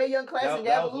 after the Mae Young Classic,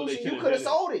 that was when they Evolution, you should've could have did it.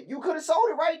 sold it. You could have sold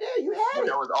it right there. You had But it.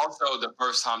 that was also the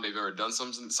first time they've ever done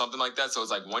something like that. So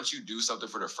it's like once you do something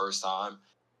for the first time,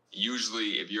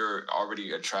 usually if you're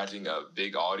already attracting a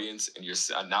big audience and you're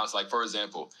announced, like for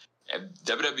example, at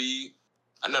WWE,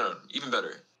 no, even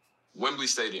better, Wembley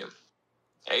Stadium.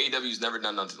 AEW's never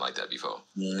done nothing like that before.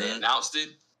 Mm-hmm. They announced it.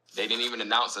 They didn't even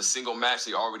announce a single match.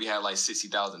 They already had like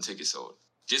 60,000 tickets sold.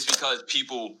 Just because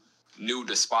people knew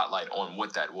the spotlight on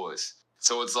what that was.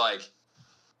 So it's like,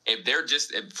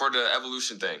 for the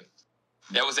Evolution thing,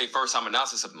 that was their first time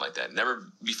announcing something like that. Never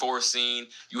before seen.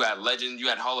 You had legends, you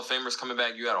had Hall of Famers coming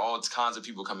back, you had all kinds of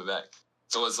people coming back.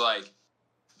 So it's like,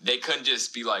 they couldn't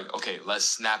just be like, okay, let's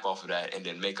snap off of that and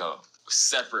then make a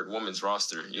separate women's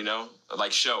roster,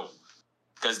 like show.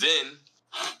 Because then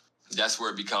that's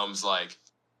where it becomes like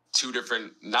two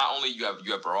different. Not only you have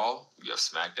Raw, you have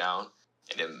SmackDown,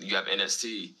 and then you have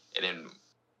NXT, and then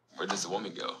where does the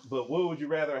woman go? But what would you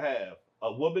rather have?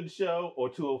 A women's show or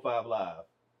 205 Live?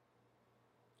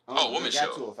 Women's show.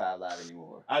 205 Live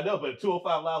anymore. I know, but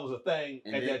 205 Live was a thing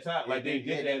And at then- that time. Like they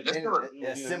did that. Then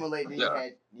assimilate. Then you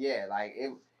had like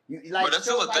it. You like But that's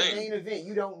still shows a like thing. Main Event.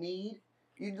 You don't need.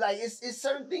 You like it's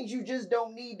certain things you just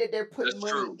don't need that they're putting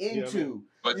That's money true. into.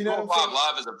 But You know what I'm 205 saying?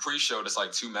 Live is a pre-show that's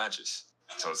like 2 matches.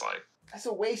 So it's like, That's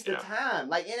a waste of time.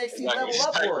 Like NXT level up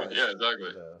exactly. for us. Yeah, exactly.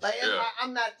 Like Yeah.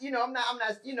 I'm not. I'm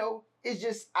not. It's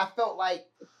just I felt like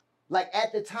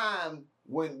at the time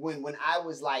when I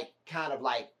was like kind of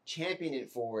like championing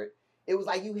for it. It was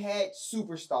like you had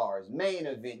superstars, Main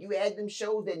Event. You had them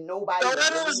shows that nobody. Yo,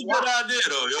 that is a good idea,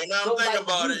 though. Yo, now I'm thinking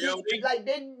about it. Yo,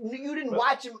 you didn't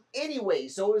watch them anyway,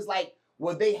 so it's like,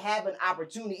 well, they have an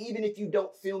opportunity, even if you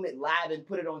don't film it live and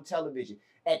put it on television.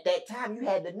 At that time, you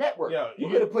had the network. Yeah, you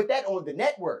could have put that on the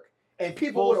network, and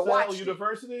people would Full have Sail watched.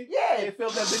 University? Yeah, They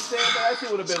filmed that big stand. That shit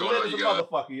would have been What's lit going as a on, you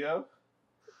motherfucker, yo.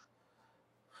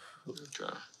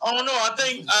 Okay. I don't know. I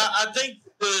think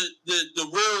the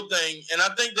real thing, and I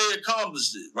think they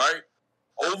accomplished it, right?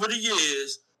 Over the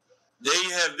years, they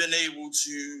have been able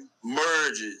to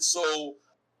merge it. So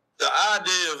the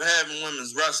idea of having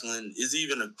women's wrestling is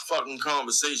even a fucking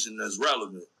conversation that's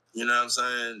relevant. You know what I'm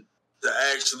saying? To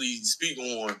actually speak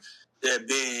on that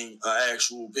being an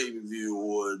actual pay-per-view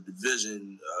or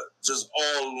division, just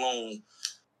all alone.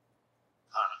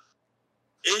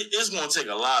 It's going to take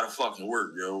a lot of fucking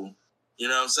work, yo. You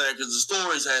know what I'm saying? Because the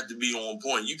stories have to be on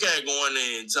point. You can't go in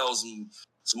there and tell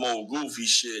some old goofy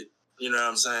shit, you know what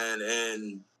I'm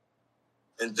saying,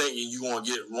 and thinking you're going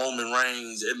to get Roman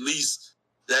Reigns, at least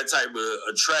that type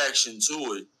of attraction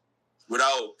to it,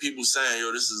 without people saying,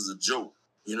 yo, this is a joke.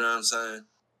 You know what I'm saying?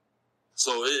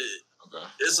 So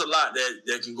it's a lot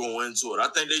that can go into it. I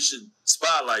think they should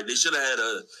spotlight. They should have had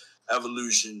a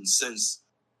Evolution since,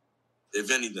 if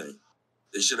anything.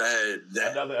 They should have had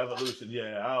that. Another Evolution,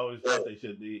 yeah. I always thought they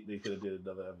could have did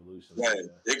another Evolution. Right. Yeah.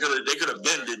 They could have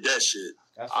been did that shit.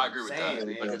 That's I what agree I'm with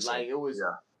saying, that. man. Like it was.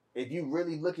 Yeah. If you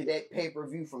really look at that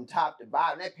pay-per-view from top to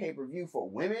bottom, that pay-per-view for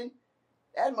women,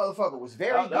 that motherfucker was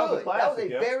very good. That was a classic,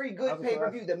 very good That was a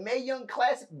pay-per-view. The Mae Young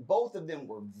Classic, both of them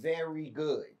were very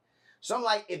good. So I'm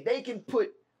like, if they can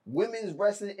put women's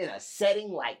wrestling in a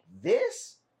setting like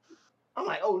this, I'm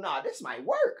like, oh nah, this might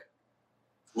work.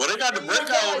 Well, they got the And you know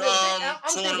breakout what I'm saying? Like,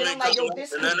 I'm thinking, I'm like, yo, tournament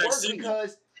this in could work NXT.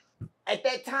 because at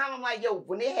that time, I'm like, yo,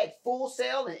 when they had Full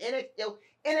Sail and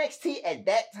NXT at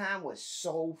that time was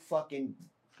so fucking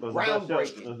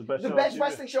groundbreaking. It was The the best best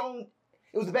wrestling show.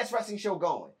 It was the best wrestling show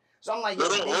going. So I'm like, yo,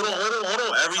 Hold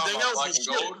on. Everything else Black was and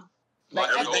shit. gold? Like,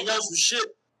 Everything else was shit.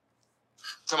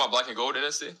 Talking about Black and Gold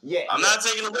NXT? yeah. I'm not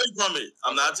taking away from it.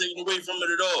 I'm not taking away from it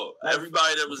at all.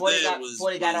 Everybody that was there was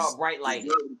before they got all bright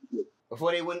lighted.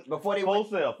 Before they went Full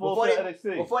Sail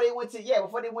NXT. before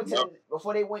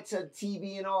they went to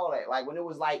TV and all that. Like when it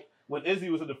was like When Izzy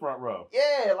was in the front row.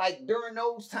 yeah, like during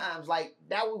those times, like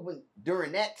that was when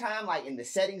during that time, like in the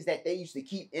settings that they used to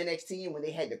keep NXT in when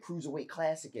they had the Cruiserweight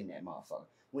Classic in that motherfucker.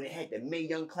 When they had the Mae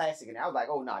Young Classic, and I was like,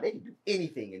 oh nah, they can do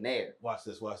anything in there. Watch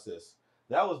this.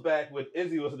 That was back when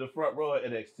Izzy was in the front row at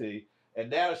NXT, and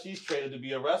now she's traded to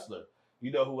be a wrestler.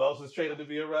 You know who else is traded to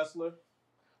be a wrestler?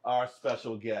 Our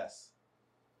special guest.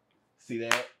 See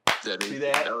that? See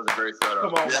that? That was a great setup.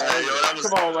 Come on, Yeah, man. yo, that was,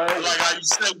 Come on, man. I like how you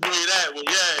segue that one.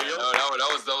 Yeah, yo. No,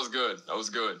 that was good. That was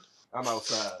good. I'm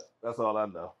outside. That's all I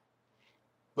know.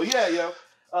 But yeah, yo.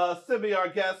 Simey, our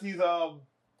guest, he's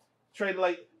traded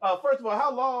like First of all,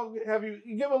 how long have you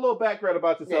give a little background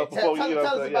about yourself before tell you know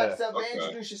us what I'm about saying? yourself, man. Okay.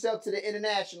 Introduce yourself to the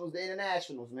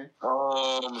internationals, man.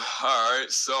 All right.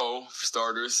 So, for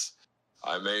starters,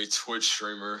 I'm a Twitch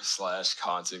streamer /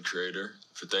 content creator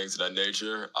for things of that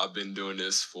nature. I've been doing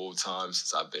this full time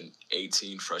since I've been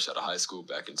 18, fresh out of high school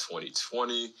back in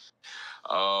 2020.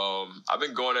 I've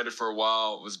been going at it for a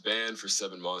while. Was banned for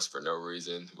 7 months for no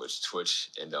reason, which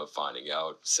Twitch ended up finding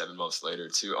out 7 months later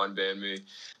to unban me.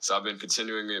 So I've been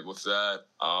continuing it with that.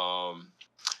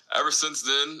 Ever since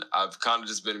then, I've kind of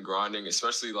just been grinding,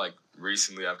 especially like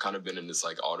recently. I've kind of been in this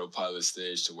like autopilot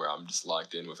stage to where I'm just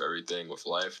locked in with everything with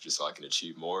life, just so I can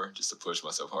achieve more, just to push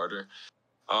myself harder.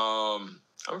 I'm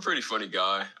a pretty funny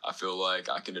guy. I feel like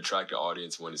I can attract the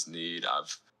audience when it's need.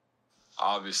 I've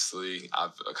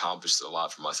accomplished a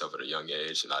lot for myself at a young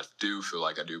age, and I do feel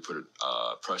like I do put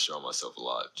pressure on myself a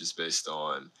lot, just based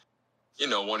on,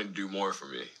 wanting to do more for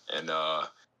me. And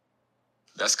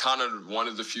that's kind of one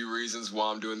of the few reasons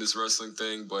why I'm doing this wrestling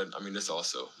thing, but I mean, there's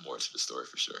also more to the story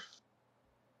for sure.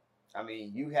 I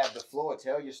mean, you have the floor.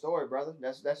 Tell your story, brother.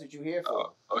 That's what you're here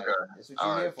for. Okay. That's what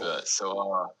you're here for. Bet.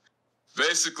 So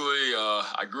basically,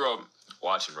 I grew up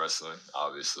watching wrestling,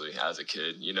 obviously, as a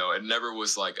kid. It never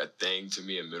was like a thing to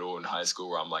me in middle and high school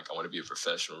where I'm like, I want to be a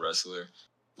professional wrestler.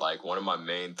 Like, one of my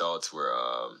main thoughts were,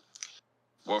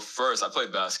 well, first, I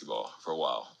played basketball for a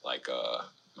while. Like,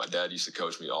 my dad used to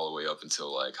coach me all the way up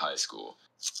until like high school.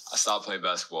 I stopped playing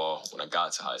basketball when I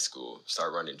got to high school,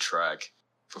 started running track,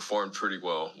 performed pretty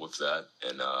well with that.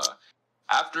 And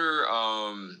after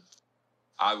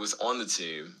I was on the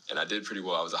team and I did pretty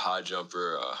well. I was a high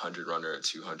jumper, 100 runner,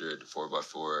 200,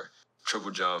 4x4,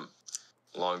 triple jump,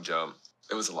 long jump.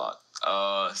 It was a lot.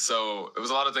 So it was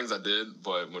a lot of things I did,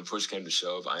 but when push came to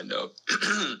shove, I ended up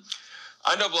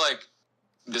like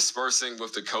dispersing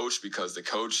with the coach, because the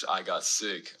coach, I got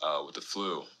sick with the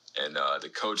flu, and the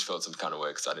coach felt some kind of way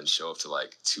because I didn't show up to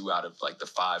like 2 out of like the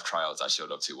 5 tryouts I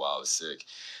showed up to while I was sick,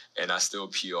 and I still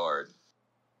PR'd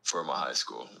for my high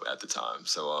school at the time.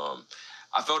 So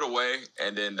I felt away,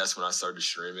 and then that's when I started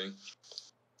streaming.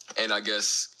 And I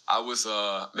guess I was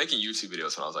making YouTube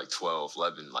videos when I was like 12,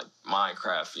 11, like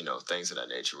Minecraft, things of that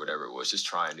nature, whatever it was, just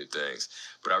trying new things.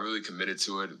 But I really committed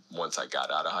to it once I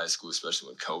got out of high school, especially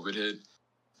when COVID hit.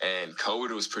 And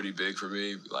COVID was pretty big for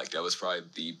me. Like, that was probably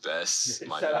the best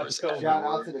my numbers ever. Shout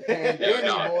out to the pandemic,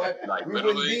 boy. Like, we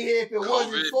wouldn't be here if it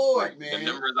wasn't for it, man. The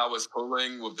numbers I was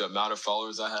pulling with the amount of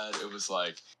followers I had, it was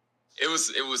like, it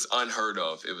was unheard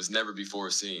of. It was never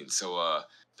before seen. So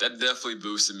that definitely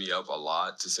boosted me up a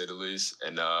lot, to say the least.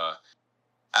 And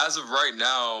as of right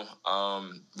now,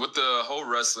 with the whole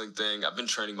wrestling thing, I've been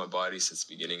training my body since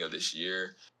the beginning of this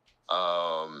year.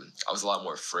 I was a lot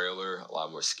more frailer, a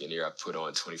lot more skinnier. I've put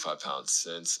on 25 pounds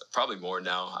since, probably more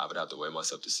now. I would have to weigh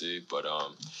myself to see. But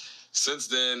since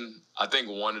then, I think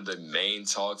one of the main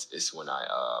talks is when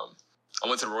I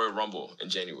went to the Royal Rumble in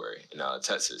January in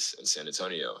Texas, in San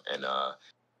Antonio. And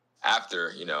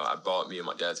after, I bought me and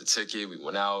my dad's a ticket. We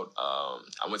went out.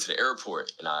 I went to the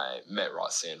airport and I met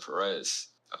Roxanne Perez,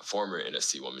 a former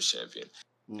NXT Women's Champion.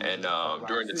 And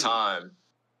during the time,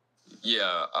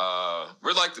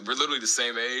 we're literally the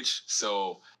same age.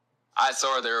 So I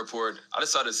saw her at the airport. I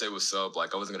decided to say what's up.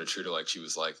 Like, I wasn't going to treat her like she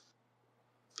was like,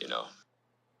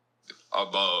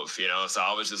 above, So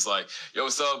I was just like, yo,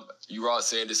 what's up? You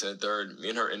Roxanne, this and third. Me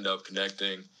and her end up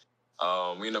connecting.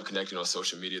 We ended up connecting on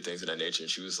social media, things of that nature.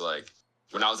 And she was like,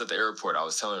 when I was at the airport, I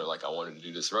was telling her, like, I wanted to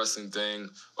do this wrestling thing,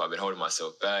 but I've been holding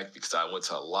myself back because I went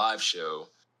to a live show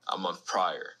a month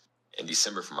prior in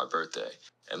December for my birthday.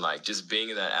 And, like, just being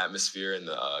in that atmosphere in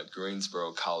the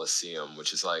Greensboro Coliseum,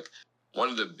 which is, like, one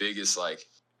of the biggest, like,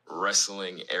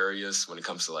 wrestling areas when it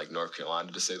comes to, like, North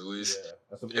Carolina, to say the least.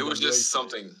 Yeah, it was just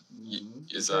something.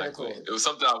 Exactly. It was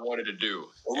something I wanted to do.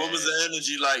 What was the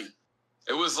energy like?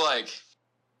 It was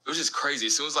just crazy.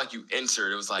 As soon as like you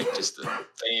entered, it was like just the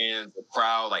fans, the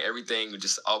crowd, like everything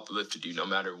just uplifted you no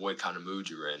matter what kind of mood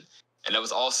you were in. And that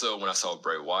was also when I saw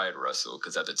Bray Wyatt wrestle,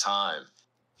 because at the time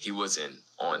he wasn't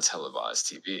on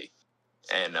televised TV.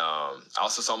 And I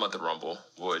also saw him at the Rumble,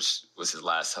 which was his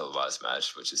last televised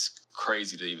match, which is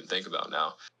crazy to even think about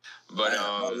now. But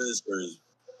that is crazy.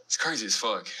 It's crazy as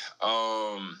fuck.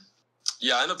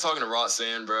 Yeah, I ended up talking to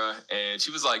Roxanne, bruh, and she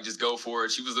was like, just go for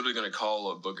it. She was literally going to call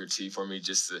up Booker T for me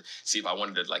just to see if I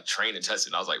wanted to, like, train and test it.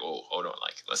 And I was like, oh, hold on,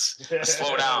 like, let's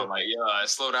slow down. Like,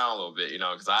 slow down a little bit,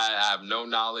 because I have no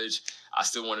knowledge. I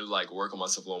still wanted to, like, work on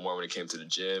myself a little more when it came to the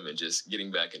gym and just getting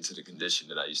back into the condition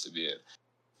that I used to be in.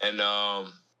 And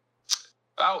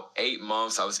about 8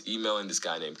 months, I was emailing this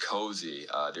guy named Cozy.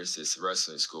 There's this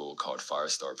wrestling school called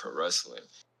Firestar Pro Wrestling.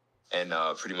 And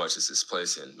pretty much it's this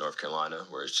place in North Carolina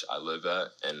where I live at.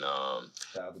 And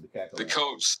Shout out to the the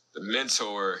coach, the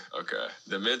mentor,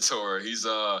 he's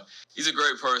a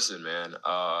great person, man.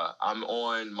 I'm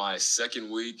on my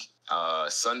second week.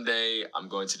 Sunday, I'm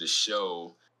going to the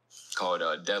show called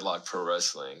Deadlock Pro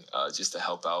Wrestling, just to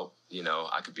help out. You know,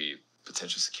 I could be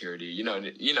potential security. You know,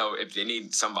 if they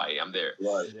need somebody, I'm there.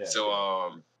 Right. Yeah,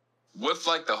 So, with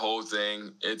like the whole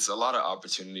thing, it's a lot of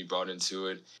opportunity brought into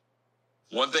it.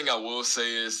 One thing I will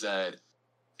say is that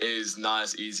it is not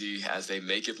as easy as they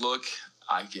make it look.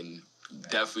 I can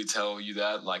definitely tell you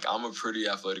that. Like, I'm a pretty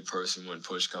athletic person when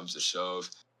push comes to shove,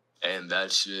 and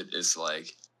that shit is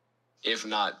like, if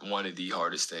not one of the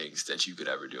hardest things that you could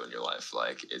ever do in your life.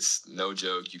 Like, it's no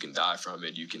joke. You can die from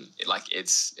it. You can, like,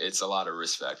 it's a lot of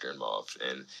risk factor involved.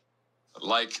 And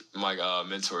like my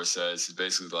mentor says, it's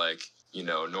basically like, you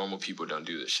know, normal people don't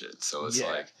do this shit. So it's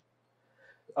like,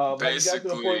 basically, have you gotten to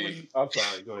the point where you, I'm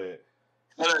sorry, go ahead.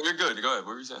 No, you're good. Go ahead.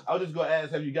 What were you saying? I was just going to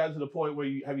ask, have you gotten to the point where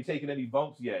have you taken any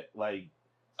bumps yet? Like,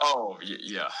 oh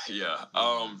yeah.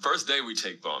 First day we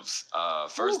take bumps.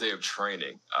 First day of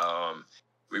training.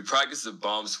 We practice the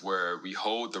bumps where we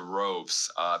hold the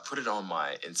ropes. Put it on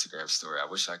my Instagram story. I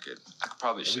wish I could. I could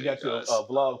probably show you guys. We got your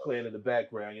vlog playing in the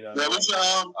background. You know. Yeah, what's your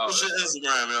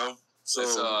Instagram, yo? So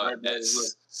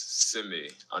it's Simey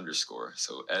 _.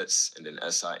 So S and then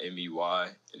SIMEY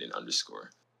and then _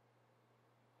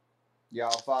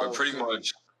 Y'all follow. But pretty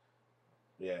much.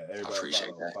 Yeah, everybody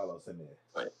follow Simey.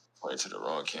 Wait, point to the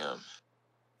wrong cam.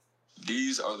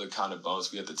 These are the kind of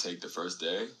bumps we have to take the first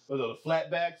day. Those are the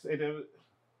flatbacks?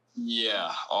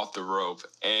 Yeah, off the rope.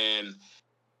 And,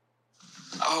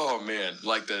 oh man,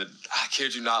 like I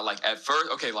kid you not, like at first,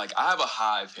 okay, like I have a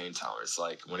high pain tolerance.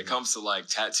 Like when it comes to like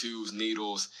tattoos,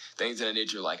 needles, things of that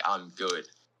nature, like I'm good.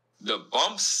 The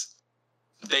bumps,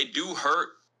 they do hurt,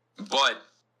 but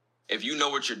if you know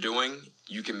what you're doing,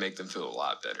 you can make them feel a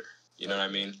lot better. You know what I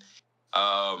mean?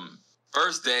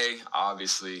 First day,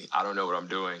 obviously, I don't know what I'm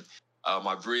doing.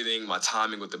 My breathing, my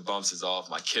timing with the bumps is off.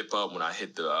 My kip up when I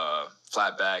hit the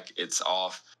flat back, it's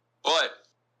off. But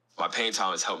my pain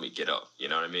tolerance helped me get up. You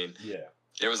know what I mean? Yeah.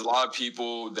 There was a lot of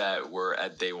people that were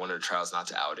at day one of the trials, not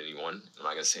to out anyone. I'm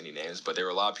not going to say any names, but there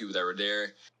were a lot of people that were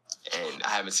there, and I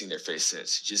haven't seen their face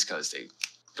since, just because they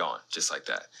gone, just like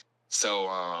that. So,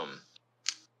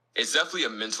 it's definitely a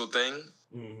mental thing,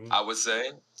 I would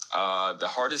say. The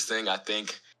hardest thing I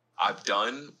think I've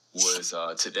done was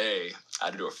today, I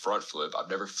had to do a front flip. I've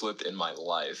never flipped in my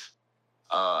life.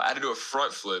 I had to do a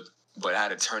front flip, but I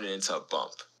had to turn it into a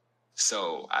bump.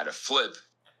 So I had to flip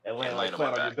and land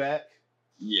on your back?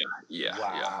 Yeah.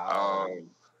 Wow.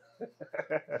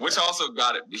 Which also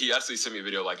got it. He actually sent me a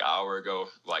video like an hour ago,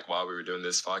 like while we were doing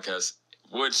this podcast,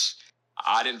 which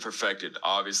I didn't perfect it.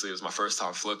 Obviously, it was my first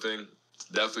time flipping. It's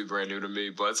definitely brand new to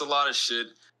me, but it's a lot of shit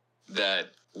that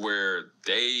where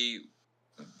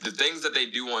the things that they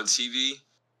do on TV,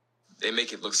 they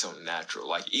make it look so natural.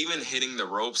 Like even hitting the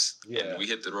ropes, and we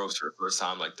hit the ropes for the first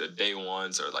time, like the day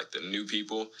ones or like the new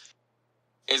people,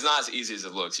 it's not as easy as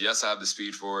it looks. Yes, I have the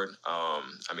speed for it. I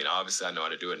mean, obviously I know how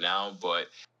to do it now, but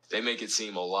they make it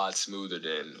seem a lot smoother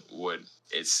than what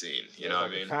it's seen. You know what I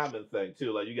mean? It's a common thing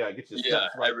too. Like you gotta get your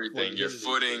steps right. Everything. Your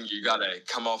footing, you gotta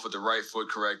come off with the right foot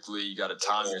correctly. You gotta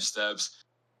time your steps.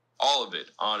 All of it,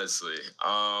 honestly.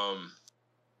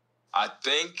 I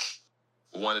think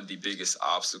one of the biggest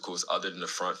obstacles, other than the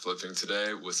front flipping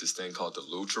today, was this thing called the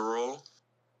lucha roll.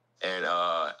 And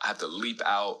I have to leap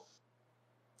out,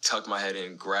 tuck my head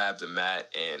in, grab the mat,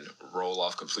 and roll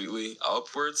off completely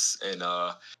upwards. And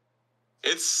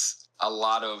it's a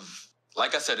lot of,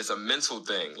 like I said, it's a mental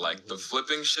thing. Like the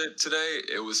flipping shit today,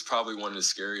 it was probably one of the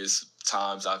scariest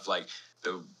times I've like,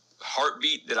 the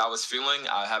heartbeat that I was feeling,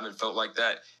 I haven't felt like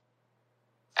that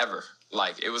ever.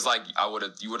 Like it was like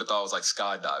you would have thought it was like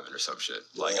skydiving or some shit.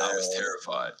 Like I was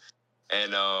terrified.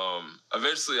 And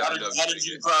eventually how did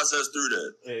you process through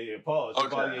that? Yeah, Paul. Your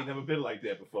body ain't never been like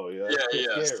that before,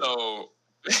 Yeah. So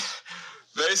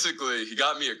basically he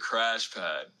got me a crash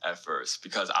pad at first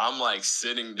because I'm like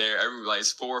sitting there,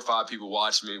 it's 4 or 5 people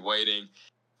watching me waiting.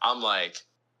 I'm like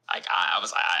I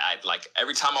was like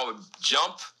every time I would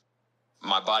jump,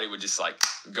 my body would just like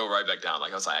go right back down.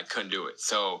 Like I was like I couldn't do it.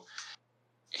 So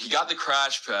he got the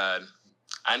crash pad.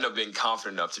 I ended up being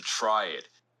confident enough to try it.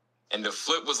 And the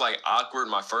flip was like awkward.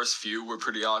 My first few were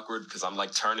pretty awkward because I'm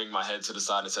like turning my head to the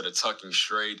side instead of tucking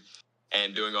straight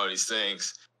and doing all these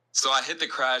things. So I hit the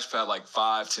crash pad like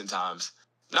 5-10 times.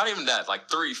 Not even that, like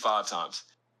 3-5 times.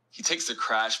 He takes the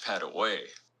crash pad away.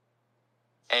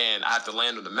 And I have to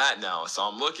land on the mat now. So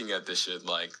I'm looking at this shit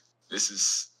like, this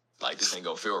is like, this ain't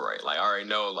gonna feel right. Like, I already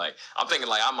know, like, I'm thinking,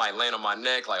 like, I might land on my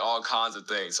neck, like, all kinds of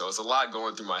things. So it's a lot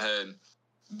going through my head.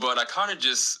 But I kind of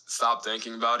just stopped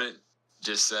thinking about it.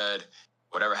 Just said,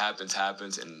 whatever happens,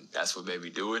 happens, and that's what made me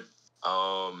do it.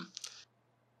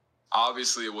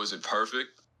 Obviously, it wasn't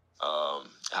perfect. I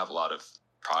have a lot of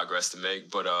progress to make.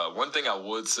 But one thing I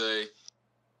would say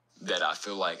that I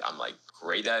feel like I'm, like,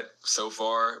 great at so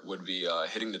far would be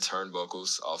hitting the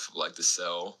turnbuckles off of, like, the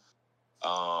cell.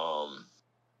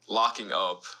 Locking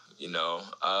up, you know.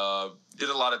 Did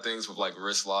a lot of things with, like,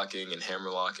 wrist locking and hammer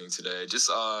locking today. Just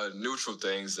neutral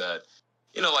things that,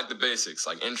 you know, like the basics,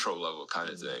 like intro level kind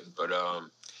of thing. But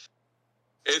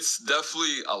it's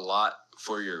definitely a lot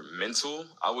for your mental,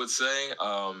 I would say.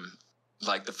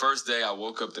 Like, the first day I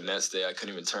woke up the next day, I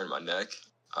couldn't even turn my neck.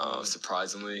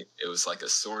 Surprisingly, it was like a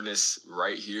soreness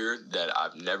right here that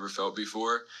I've never felt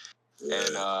before. Yeah.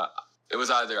 And it was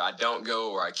either I don't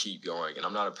go or I keep going. And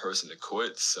I'm not a person to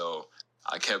quit, so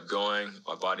I kept going.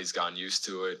 My body's gotten used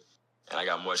to it, and I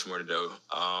got much more to do.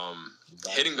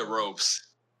 Hitting the ropes,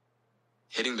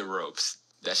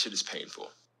 that shit is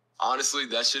painful. Honestly,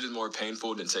 that shit is more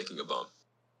painful than taking a bump.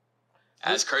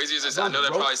 As crazy as this, I know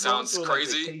that probably sounds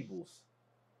crazy.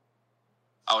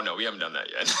 Oh, no, we haven't done that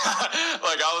yet.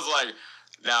 Like, I was like,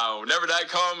 now, whenever that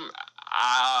come,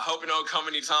 I hope it don't come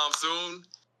anytime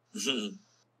soon.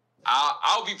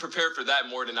 I'll be prepared for that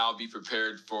more than I'll be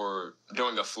prepared for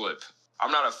doing a flip.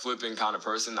 I'm not a flipping kind of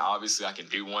person. Obviously, I can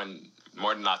do one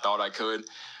more than I thought I could.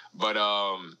 But,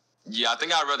 yeah, I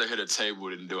think I'd rather hit a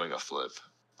table than doing a flip,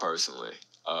 personally.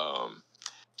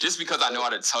 Just because I know how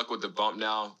to tuck with the bump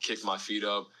now, kick my feet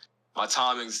up. My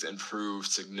timing's improved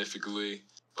significantly.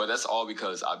 But that's all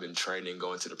because I've been training,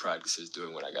 going to the practices,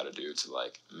 doing what I got to do to,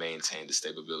 like, maintain the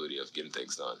stability of getting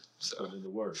things done. So. Put in the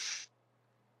work.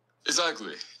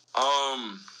 Exactly.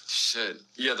 Shit.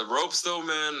 Yeah, the ropes though,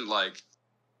 man, like,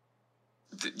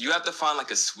 you have to find,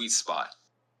 like, a sweet spot.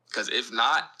 Because if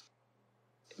not,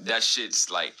 that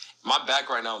shit's, like, my back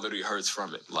right now literally hurts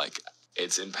from it. Like,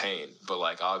 it's in pain. But,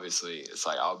 like, obviously, it's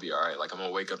like, I'll be all right. Like, I'm going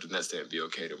to wake up the next day and be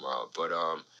okay tomorrow. But,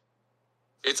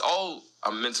 it's all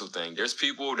a mental thing. There's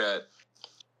people that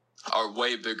are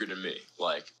way bigger than me.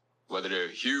 Like, whether they're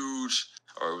huge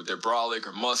or they're brolic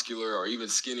or muscular or even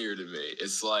skinnier than me.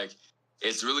 It's like,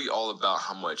 it's really all about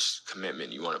how much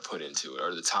commitment you want to put into it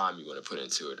or the time you want to put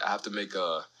into it. I have to make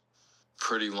a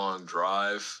pretty long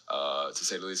drive, to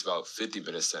say the least, about 50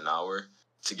 minutes to an hour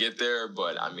to get there.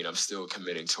 But, I mean, I'm still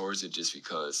committing towards it just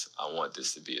because I want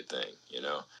this to be a thing, you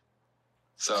know?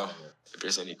 So, if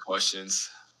there's any questions,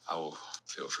 I will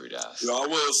feel free to ask. Yo, I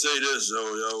will say this,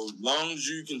 yo. Long as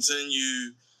you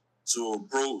continue to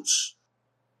approach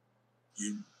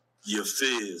your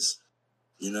fears,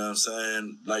 you know what I'm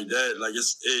saying? Like that, like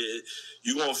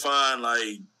you're going to find,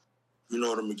 like, you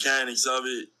know, the mechanics of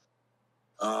it.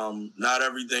 Not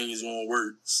everything is going to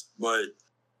work, but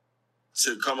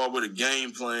to come up with a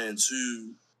game plan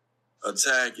to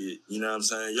attack it, you know what I'm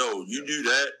saying? Yo, you do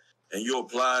that and you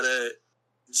apply that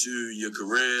to your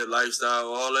career, lifestyle,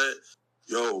 all that,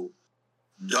 yo,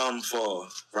 dumb for,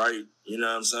 right? You know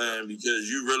what I'm saying? Because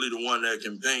you really the one that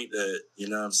can paint that, you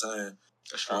know what I'm saying?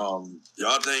 That's true. Yo,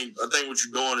 I think what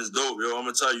you're doing is dope, yo. I'm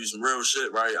gonna tell you some real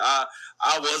shit, right?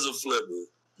 I was a flipper,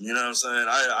 you know what I'm saying?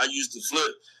 I used to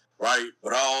flip, right?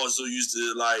 But I also used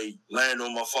to, like, land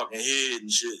on my fucking head and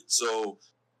shit. So,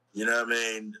 you know what I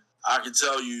mean? I can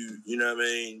tell you, you know what I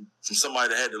mean, from somebody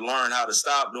that had to learn how to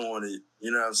stop doing it, you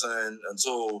know what I'm saying,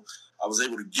 until I was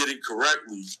able to get it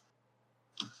correctly.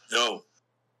 Yo,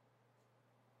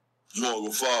 you want to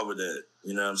go far with that,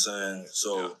 you know what I'm saying?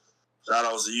 So, shout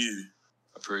out to you.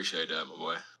 Appreciate that, my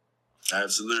boy.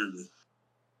 Absolutely.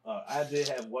 I did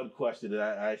have one question that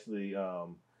I actually,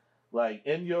 like,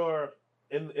 in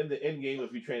the end game,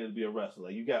 if you're training to be a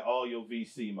wrestler, you got all your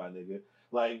VC, my nigga.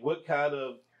 Like, what kind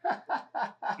of,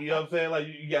 you know what I'm saying? Like,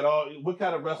 you got what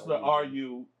kind of wrestler are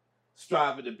you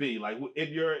striving to be? Like, in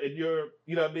your,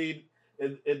 you know what I mean?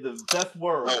 In the best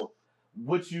world,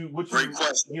 great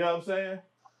question. You know what I'm saying?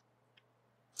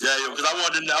 Yeah, yo, because I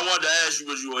wanted to ask you,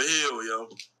 was you a heel, yo?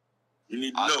 You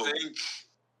need to know.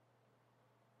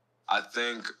 I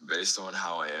think based on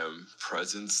how I am,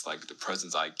 like the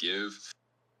presence I give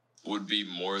would be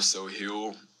more so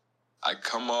heel. I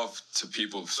come off to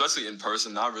people, especially in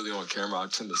person, not really on camera. I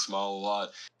tend to smile a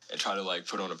lot and try to, like,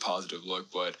 put on a positive look,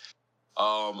 but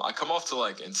I come off to,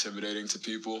 like, intimidating to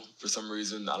people for some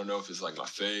reason. I don't know if it's, like, my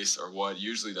face or what.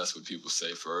 Usually that's what people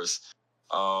say first.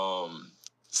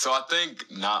 So I think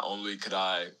not only could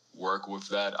I work with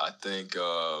that, I think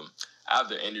I have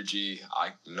the energy.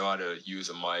 I know how to use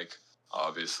a mic.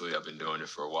 Obviously, I've been doing it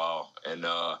for a while, and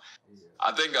I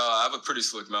think I have a pretty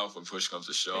slick mouth when push comes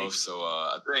to shove. So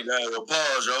I think. Yeah, yo,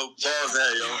 pause, yo. Pause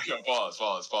that, yo. Pause.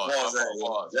 Pause that,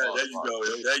 yo. There you go,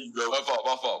 yo. There you go. My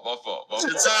fault. It's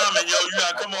the timing, yo. You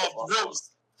gotta come off the ropes.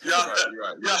 You're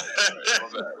right.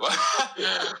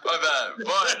 My bad.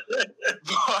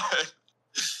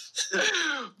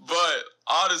 But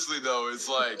honestly, though, it's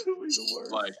like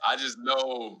I just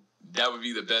know that would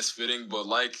be the best fitting. But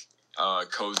like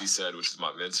Cozy said, which is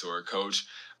my mentor, coach,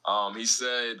 he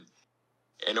said,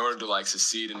 in order to like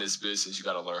succeed in this business, you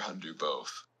got to learn how to do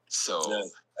both. So,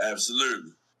 yeah,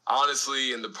 absolutely.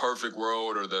 Honestly, in the perfect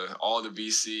world or all the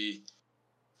BC,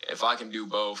 if I can do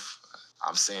both,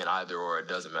 I'm saying either or, it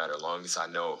doesn't matter. As long as I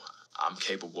know I'm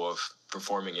capable of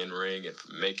performing in ring and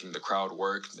making the crowd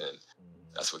work, then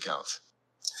that's what counts.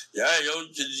 Yeah, yo,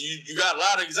 you got a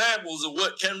lot of examples of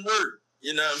what can work.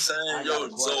 You know what I'm saying, yo?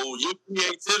 So your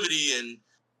creativity and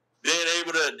being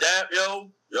able to adapt,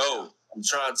 yo, I'm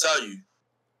trying to tell you.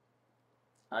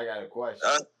 I got a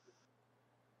question.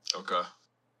 Okay.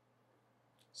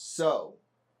 So,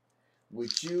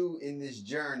 with you in this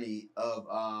journey of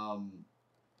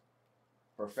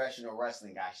professional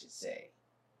wrestling, I should say,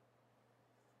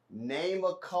 name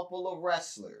a couple of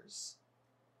wrestlers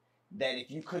that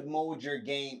if you could mold your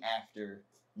game after,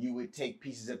 you would take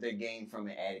pieces of their game from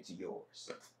and add it to yours.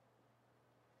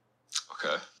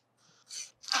 Okay.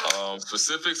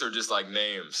 Specifics or just like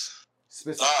names?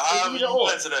 Specific. Either or.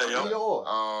 Either or.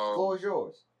 Floor is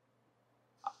yours.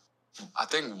 I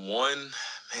think one,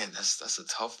 man, that's a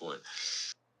tough one.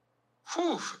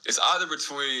 Whew. It's either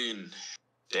between,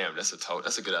 damn, that's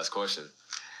a good ass question.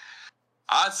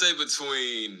 I'd say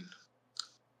between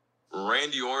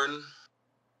Randy Orton,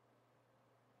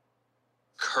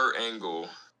 Kurt Angle,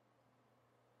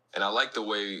 and I like the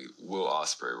way Will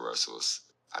Ospreay wrestles.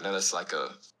 I know that's like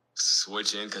a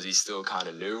switch in because he's still kind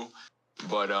of new,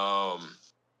 but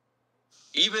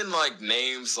even like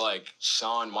names like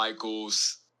Shawn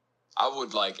Michaels, I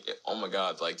would like, oh my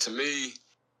God, like to me,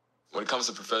 when it comes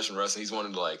to professional wrestling, he's one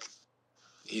of the like,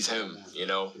 he's him, you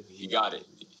know, he got it.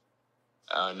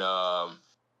 And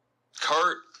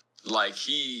Kurt, like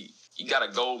he got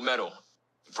a gold medal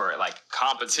for like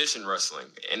competition wrestling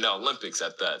in the Olympics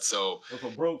at that. So with a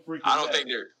broke freaking I don't neck. think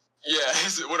they're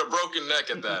with a broken neck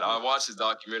at that. I watched his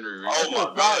documentary. Oh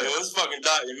my God, it was fucking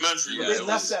documentary. Yeah, they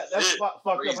left that. That's fucked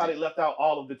up how they left out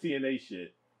all of the TNA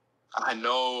shit. I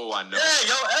know. Yeah,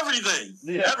 yo, everything.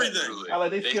 Yeah. Everything. I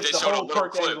like they skipped the whole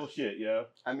Kurt Angle shit, yeah.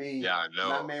 I mean, yeah, I know.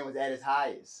 My man was at his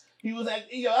highest. He was at,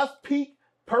 that's peak.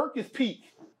 Perk is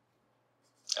peak.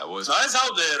 That was. No, it's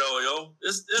out there though, yo.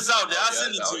 It's out there. I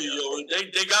send it to you, yo.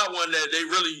 They got one that they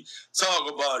really talk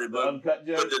about it, but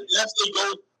the depth they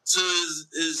go to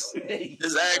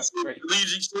his actual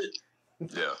collegiate shit.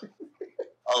 Yeah.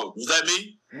 Oh, was that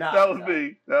me? Nah, that was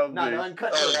me. That was me. The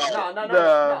uncut.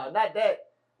 No, not that.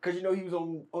 Cause you know he was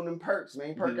on them perks,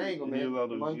 man. Perk Angle, man.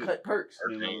 Them uncut perks.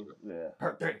 Yeah.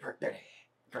 Perk 30, Perk 30.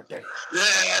 Perk 30.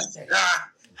 Yeah.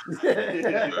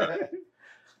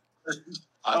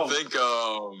 I think,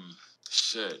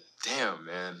 shit, damn,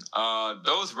 man.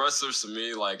 Those wrestlers to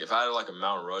me, like, if I had like a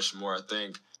Mount Rushmore, I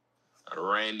think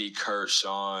Randy, Kurt,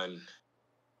 Shawn.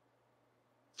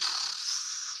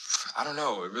 I don't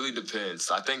know. It really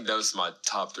depends. I think that was my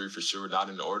top three for sure, not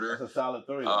in order. That's a solid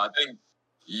three. I think,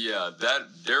 yeah, that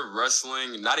their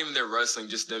wrestling, not even their wrestling,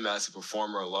 just them as a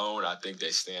performer alone, I think they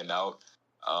stand out.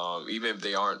 Even if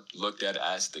they aren't looked at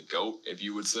as the GOAT, if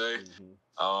you would say. Mm-hmm.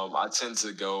 I tend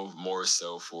to go more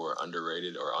so for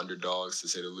underrated or underdogs, to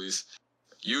say the least.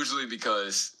 Usually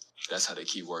because that's how they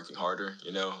keep working harder,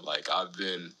 you know? Like, I've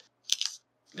been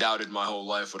doubted my whole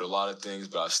life with a lot of things,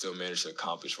 but I've still managed to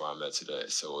accomplish where I'm at today.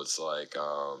 So it's like,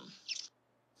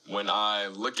 when I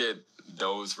look at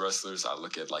those wrestlers, I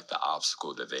look at, like, the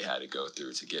obstacle that they had to go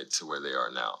through to get to where they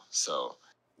are now. So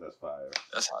that's fire.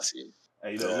 That's how I see it.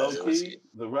 And, you know, low-key,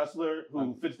 the wrestler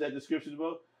who fits that description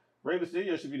book, Rey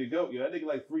Mysterio should be the GOAT. That nigga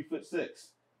like 3'6",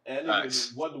 and that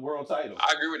nigga won the world title.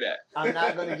 I agree with that. I'm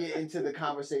not gonna get into the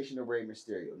conversation of Rey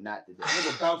Mysterio. Not today.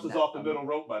 Nigga bounces off the middle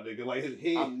rope, my nigga. Like his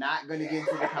head. I'm not gonna get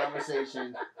into the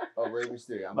conversation of Rey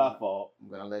Mysterio. My fault. I'm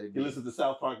gonna let it be. He listens to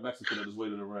South Park Mexican on his way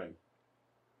to the ring.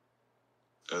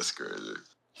 That's crazy. Yo,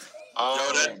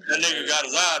 that nigga got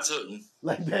his eye took him.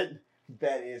 Like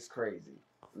that is crazy.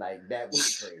 Like that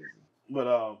was crazy.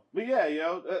 But yeah,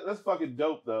 yo, that's fucking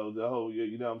dope though. The whole,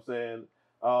 you know what I'm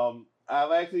saying?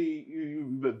 I've actually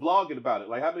you've been blogging about it.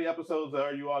 Like, how many episodes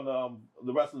are you on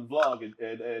the wrestling vlog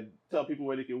and tell people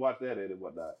where they can watch that at and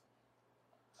whatnot?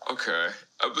 Okay,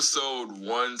 episode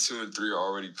 1, 2, and 3 are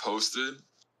already posted.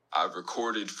 I've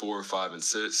recorded 4, 5, and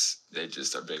 6. They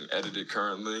just are being edited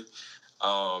currently.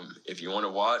 If you want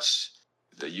to watch,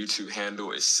 the YouTube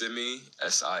handle is Simey,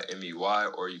 Simey,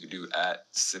 or you can do at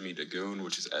Simey Dagoon,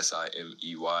 which is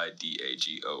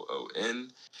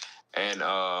SimeyDagoon. And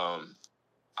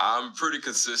I'm pretty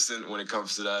consistent when it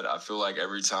comes to that. I feel like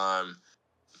every time,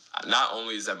 not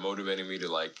only is that motivating me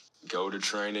to like go to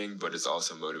training, but it's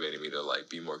also motivating me to like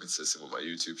be more consistent with my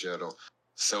YouTube channel.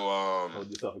 So hold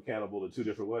yourself accountable in two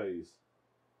different ways.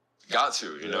 Got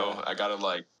to, you know, I gotta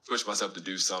like push myself to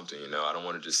do something. You know, I don't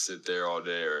want to just sit there all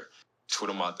day or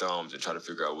twiddle my thumbs and try to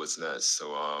figure out what's next.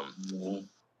 So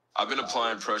I've been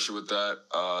applying pressure with that.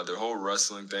 The whole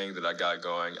wrestling thing that I got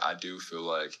going, I do feel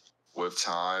like with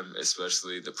time,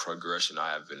 especially the progression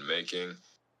I have been making,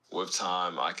 with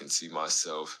time, I can see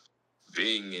myself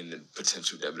being in the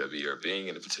potential WWE or being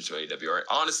in the potential AEW or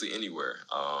honestly anywhere.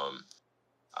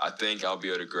 I think I'll be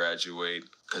able to graduate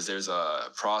because there's a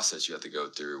process you have to go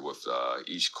through with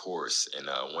each course. And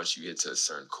once you get to a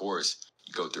certain course,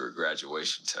 you go through a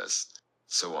graduation test.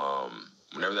 So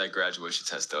whenever that graduation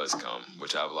test does come,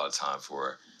 which I have a lot of time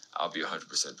for, I'll be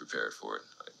 100% prepared for it.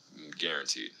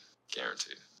 Guaranteed.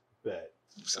 Bet.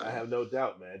 So, I have no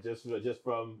doubt, man. Just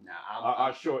from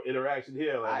our short interaction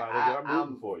here, like, I'm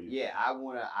rooting for you. Yeah,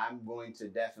 I'm going to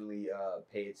definitely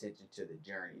pay attention to the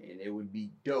journey, and it would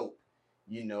be dope,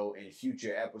 you know, in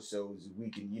future episodes we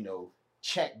can, you know,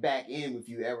 check back in with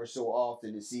you ever so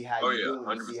often to see how you're doing,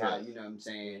 100%. see how, you know what I'm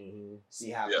saying,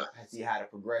 see how the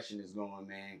progression is going,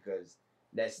 man, because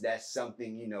that's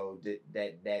something, you know,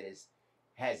 that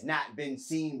has not been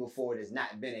seen before. There's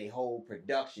not been a whole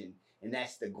production, and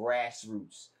that's the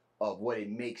grassroots of what it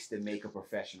makes to make a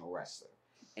professional wrestler.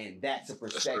 And that's a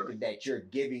perspective that you're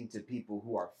giving to people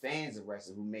who are fans of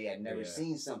wrestling who may have never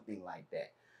seen something like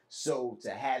that. So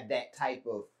to have that type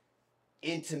of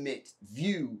intimate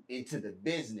view into the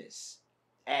business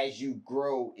as you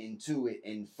grow into it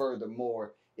and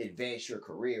furthermore advance your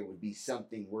career would be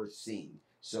something worth seeing.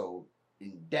 So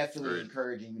definitely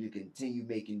encouraging you to continue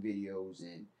making videos.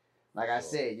 And like I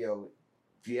said, yo,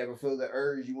 if you ever feel the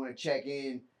urge, you want to check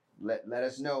in, let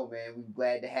us know, man. We're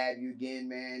glad to have you again,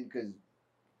 man, because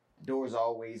doors are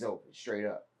always open, straight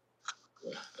up.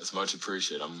 Yeah, that's much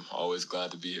appreciated. I'm always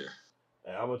glad to be here.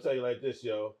 And I'm going to tell you like this,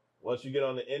 yo. Once you get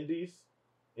on the indies,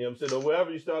 you know what I'm saying, or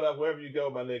wherever you start off, wherever you go,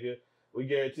 my nigga, we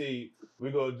guarantee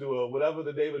we're going to do whatever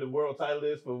the name of the world title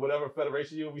is for whatever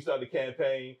federation we start the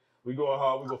campaign. We going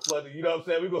hard, we going to flood it, you know what I'm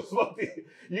saying? We going to smoke it.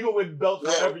 You going to win belts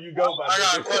wherever you go, my nigga. I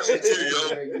got a question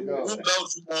too, yo. Who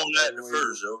belts you on that the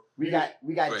first, yo? We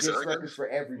got disc records for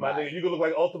everybody. My nigga, you going to look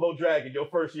like Ultimo Dragon your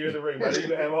first year in the ring, my nigga. You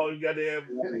going to have all you goddamn...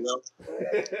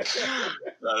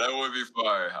 Nah, that would be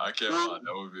fire. I can't lie.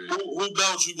 That would be... Who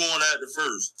belts you going at the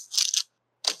first?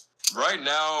 Right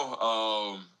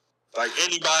now, like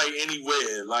anybody,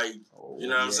 anywhere, like you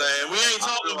know what I'm saying. We ain't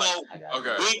talking about.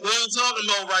 Okay. We ain't talking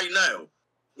about right now.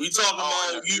 We talking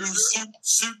about you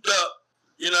souped up.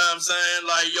 You know what I'm saying?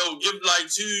 Like yo, give like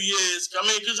 2 years. I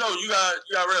mean, cause yo, you got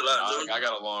realize. I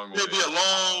got a long way. It'd be a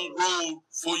long road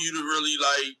for you to really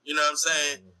like. You know what I'm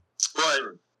saying?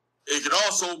 But it could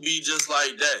also be just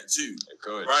like that too. It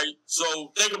could. Right.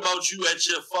 So think about you at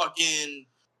your fucking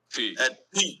peak.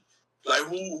 At peak. Like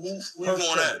who you going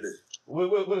at this?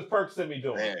 What is Perk Simi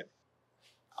doing? Man,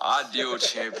 ideal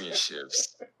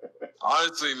championships.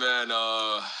 Honestly, man,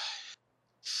 the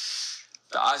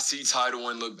IC title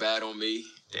wouldn't look bad on me.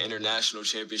 The international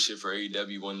championship for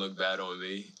AEW wouldn't look bad on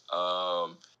me.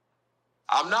 I'm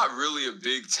not really a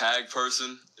big tag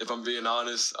person, if I'm being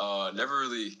honest. Never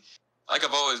really... Like,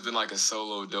 I've always been like a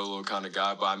solo dolo kind of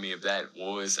guy, but I mean, if that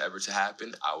was ever to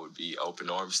happen, I would be open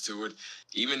arms to it.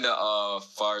 Even the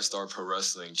Firestar Pro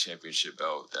Wrestling Championship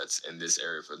belt that's in this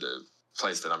area for the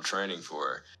place that I'm training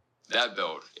for, that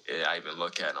belt, I even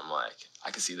look at and I'm like,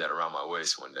 I can see that around my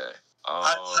waist one day.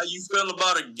 How you feel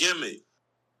about a gimmick?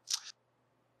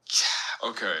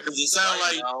 Okay. Because it sound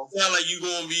like you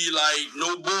gonna be like,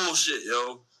 no bullshit,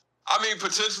 yo. I mean,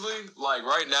 potentially, like,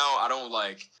 right now,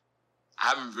 I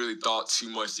haven't really thought too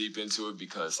much deep into it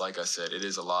because, like I said, it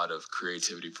is a lot of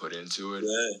creativity put into it.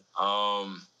 Yeah.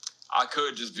 I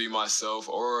could just be myself,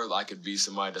 or I could be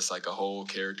somebody that's like a whole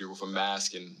character with a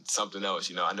mask and something else.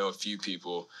 You know, I know a few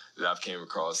people that I've came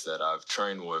across that I've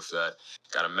trained with that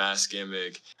got a mask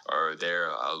gimmick, or they're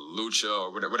a lucha,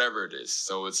 or whatever it is.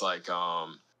 So it's like,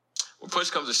 when push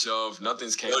comes to shove,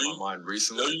 nothing's came to my mind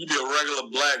recently. Yo, you could be a regular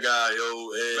black guy,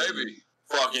 yo. And maybe.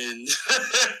 Fucking.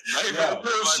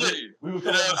 We would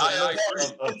come up with a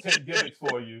list of 10 gimmicks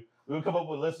for you. We will come up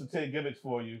with a list of 10 gimmicks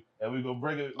for you, and we're gonna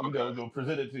bring it. You know, we're gonna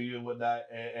present it to you and whatnot,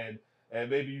 and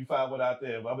maybe you find one out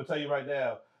there. But I'm gonna tell you right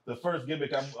now, the first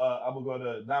gimmick I'm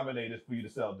gonna nominate is for you to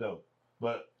sell dope.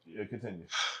 But continue.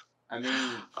 I mean,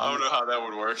 I don't know how that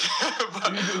would work,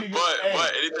 but anything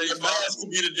Your mask could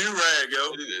be the do-rag, yo.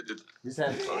 Just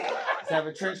have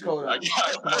a trench coat on.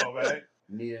 Come on, man.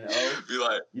 You need an O. Be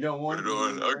like, You don't want put it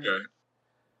on. Okay.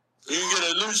 You can get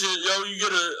a lucha, yo. You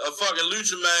get a fucking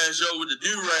lucha mask, yo, with the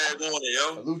do-rag on it, A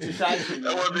yo. lucha shiesty.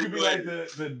 That would You be could be great.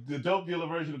 like the dope dealer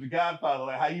version of the Godfather,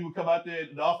 like how you would come out there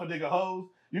and offer nigga hoes.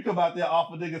 You come out there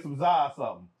offer nigga some za or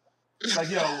something. Like,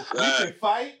 yo, we can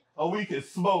fight or we can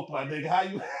smoke, my nigga. How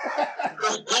you?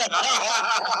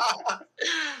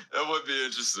 That would be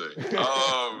interesting.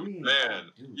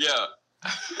 Man, yeah.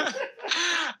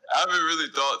 I haven't really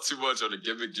thought too much on the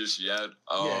gimmick just yet.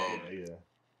 Yeah.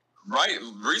 Right,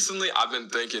 recently I've been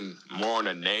thinking more on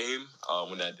a name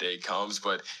when that day comes,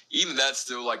 but even that's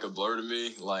still like a blur to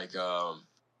me. Like,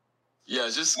 yeah,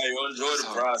 just Hey, you enjoy the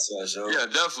process, yo. yeah,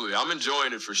 definitely. I'm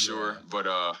enjoying it for sure, but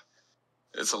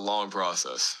it's a long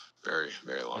process. Very,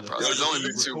 very long process. It's only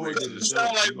been 2 weeks. It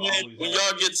sounds like when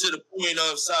y'all get to the point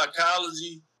of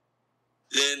psychology,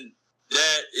 then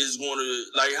that is going to,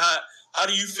 like, how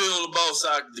do you feel about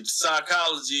the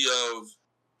psychology of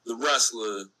the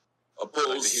wrestler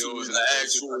opposed to the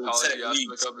actual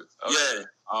techniques? Yeah.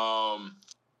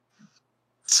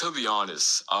 To be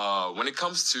honest, when it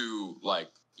comes to like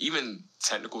even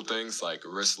technical things like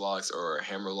wrist locks or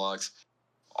hammer locks,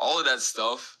 all of that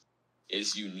stuff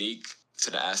is unique to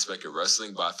the aspect of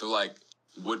wrestling. But I feel like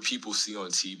what people see on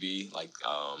TV, like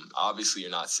obviously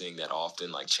you're not seeing that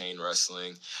often, like chain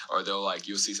wrestling, or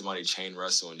you'll see somebody chain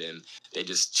wrestle and then they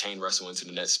just chain wrestle into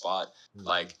the net spot. Mm-hmm.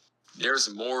 Like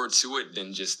there's more to it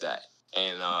than just that.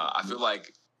 And I feel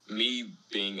like me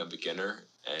being a beginner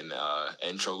and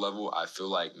intro level, I feel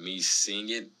like me seeing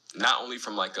it, not only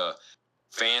from like a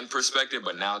fan perspective,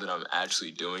 but now that I'm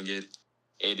actually doing it,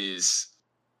 it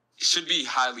should be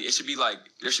like,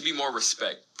 there should be more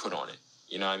respect put on it.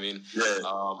 You know what I mean? Yeah.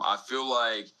 I feel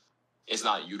like it's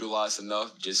not utilized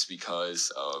enough just because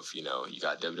of, you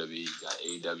got WWE, you got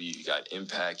AEW, you got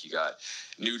Impact, you got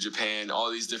New Japan,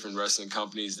 all these different wrestling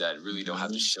companies that really don't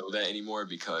have to show that anymore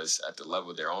because at the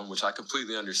level they're on, which I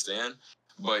completely understand.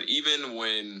 But even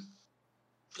when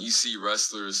you see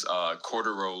wrestlers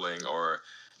quarter rolling or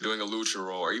doing a lucha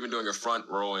roll or even doing a front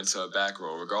roll into a back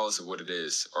roll, regardless of what it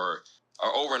is, or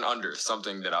over and under,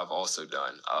 something that I've also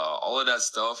done. All of that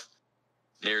stuff,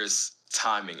 there's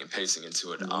timing and pacing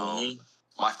into it.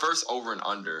 My first over and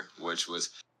under, which was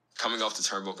coming off the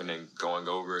turnbuckle and then going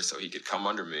over so he could come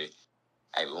under me,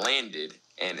 I landed,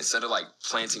 and instead of like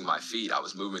planting my feet, I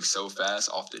was moving so fast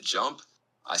off the jump,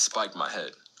 I spiked my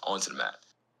head onto the mat.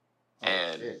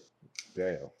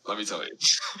 Damn. Let me tell you,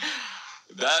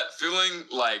 that feeling,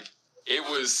 like it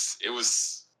was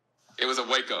a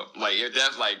wake up. Like it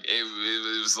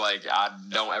was like I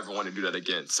don't ever want to do that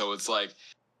again. So it's like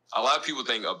a lot of people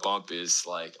think a bump is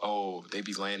like, oh, they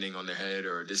be landing on their head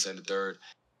or this and the third.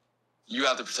 You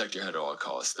have to protect your head at all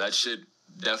costs. That shit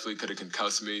definitely could have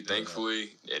concussed me.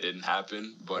 Thankfully, it didn't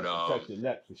happen. But protect your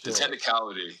neck for sure. The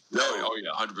technicality, oh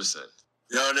yeah, 100%.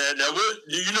 Now, what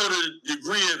do you know the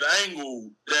degree of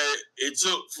angle that it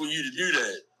took for you to do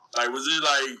that? Like, was it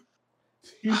like,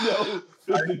 you know,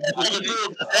 was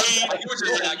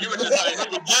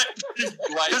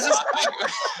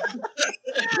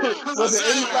it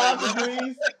 85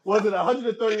 degrees? Was it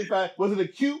 135? Was it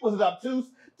acute? Was it obtuse?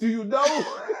 Do you know?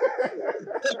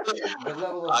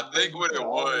 I think what it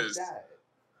was.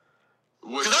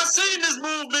 Because I've seen this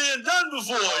move being done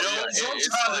before, yo.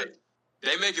 Yeah,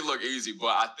 they make it look easy, but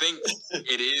I think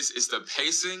it's the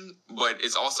pacing, but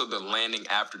it's also the landing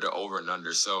after the over and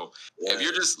under. So if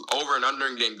you're just over and under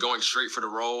and then going straight for the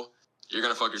roll, you're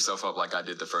going to fuck yourself up like I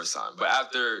did the first time. But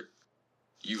after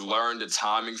you learn the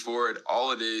timing for it,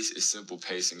 all it is simple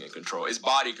pacing and control. It's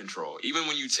body control. Even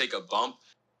when you take a bump,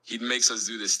 he makes us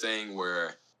do this thing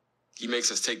where he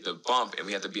makes us take the bump and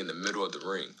we have to be in the middle of the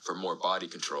ring for more body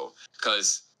control.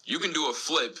 Because you can do a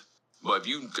flip, but if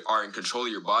you are in control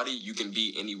of your body, you can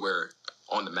be anywhere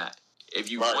on the mat.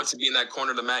 If you want to be in that corner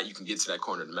of the mat, you can get to that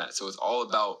corner of the mat. So it's all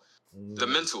about the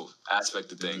mental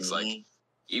aspect of things. Like,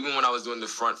 even when I was doing the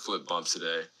front flip bumps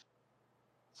today,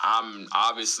 I'm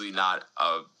obviously not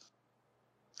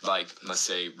let's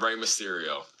say, Rey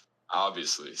Mysterio,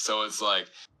 obviously. So it's like,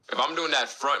 if I'm doing that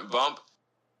front bump,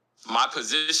 my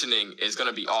positioning is going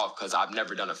to be off because I've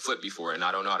never done a flip before and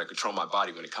I don't know how to control my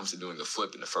body when it comes to doing a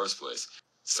flip in the first place.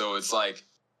 So it's like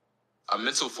a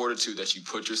mental fortitude that you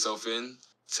put yourself in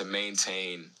to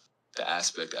maintain the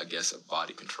aspect, I guess, of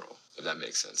body control, if that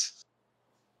makes sense.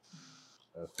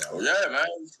 Yeah, man.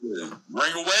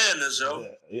 Bring awareness, yo.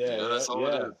 Yeah, that's all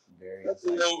it is.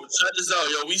 Yo, check this out,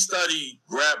 yo. We study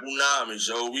Grapplenomics,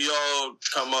 yo. We all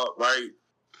come up, right?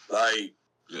 Like,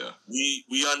 Yeah.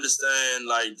 We understand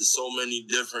like there's so many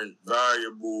different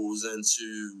variables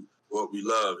into what we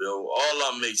love, yo. All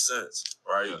of them make sense,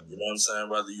 right? Yeah. You know what I'm saying?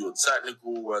 Whether you're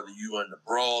technical, whether you in the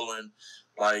brawling,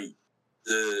 like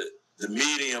the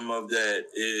medium of that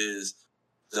is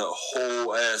the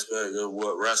whole aspect of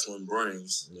what wrestling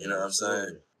brings. You know what I'm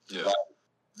saying? Yeah. Like,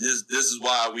 this is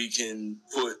why we can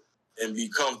put and be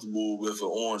comfortable with an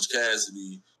Orange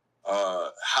Cassidy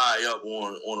high up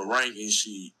on a ranking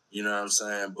sheet. You know what I'm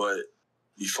saying? But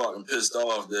be fucking pissed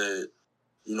off that,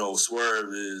 you know,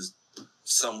 Swerve is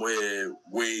somewhere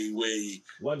way where he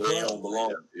don't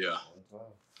belong. Yeah.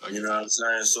 You know what I'm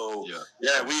saying? So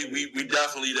yeah, we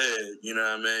definitely there. You know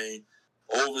what I mean?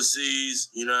 Overseas,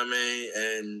 you know what I mean?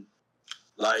 And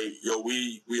like, yo,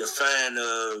 we a fan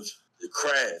of the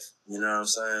craft. You know what I'm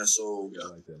saying? So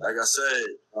like I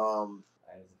said,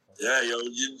 yeah, yo,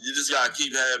 you just gotta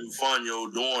keep having fun, yo,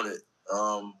 doing it.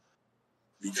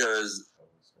 Because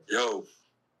yo,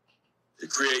 the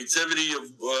creativity of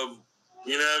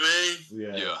you know what I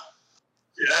mean? Yeah.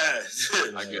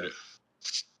 I get it.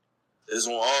 It's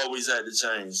gonna always have to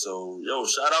change. So, yo,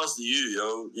 shout outs to you,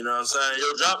 yo. You know what I'm saying?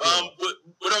 Yo, drop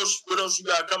what else you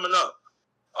got coming up?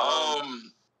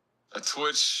 A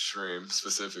Twitch stream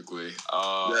specifically.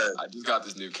 I just got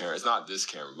this new camera. It's not this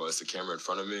camera, but it's the camera in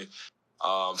front of me.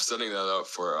 I'm setting that up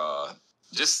for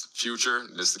just future.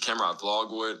 This is the camera I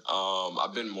vlog with.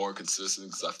 I've been more consistent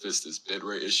because I fixed this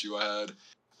bitrate issue I had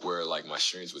where like my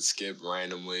streams would skip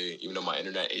randomly, even though my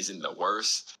internet isn't the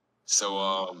worst.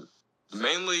 So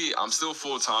mainly I'm still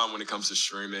full time when it comes to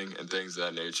streaming and things of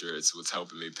that nature. It's what's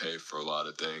helping me pay for a lot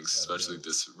of things, especially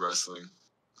this wrestling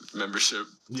membership,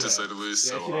 to say the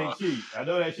least. That so shit ain't cheap. I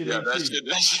know that shit ain't cheap.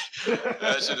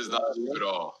 That shit is not cheap at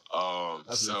all.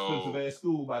 That's so an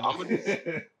school, my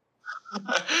nigga.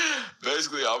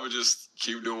 Basically, I would just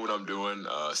keep doing what I'm doing,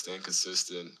 staying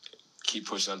consistent, keep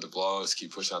pushing out the vlogs,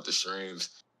 keep pushing out the streams.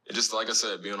 And just like I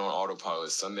said, being on autopilot.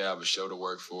 Sunday I have a show to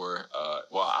work for.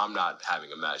 Well, I'm not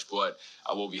having a match, but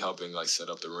I will be helping like set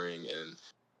up the ring and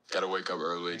gotta wake up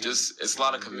early. Just it's a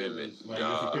lot of commitment.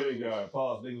 Security guard.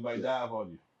 Pause. Niggas might dive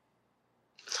on you.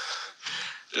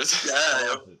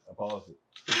 I paused it.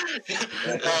 He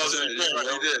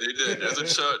did. There's a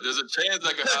chance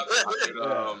that could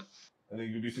happen. I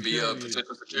think you'd be a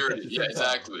potential security. Yeah,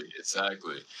 exactly.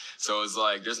 So it's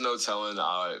like there's no telling.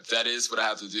 If that is what I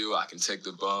have to do, I can take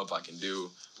the bump. I can do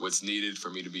what's needed for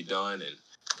me to be done and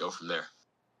go from there.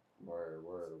 Word.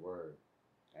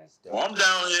 That's dope. Well, I'm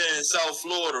down here in South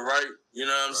Florida, right? You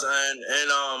know what I'm saying?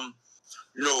 And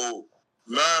you know,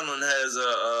 Maryland has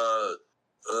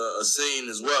a scene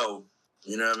as well.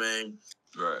 You know what I mean?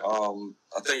 Right.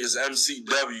 I think it's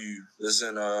MCW that's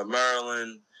in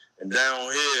Maryland, and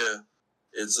down here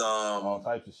it's all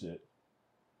types of shit.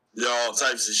 Yeah, all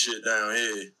types of shit down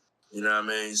here. You know what I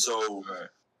mean? So,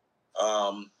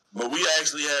 but we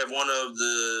actually have one of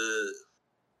the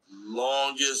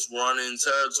longest running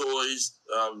territories.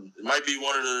 It might be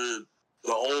one of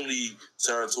the only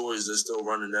territories that's still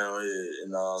running down here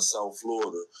in South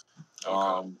Florida.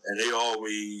 And they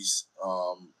always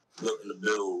looking to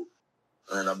build.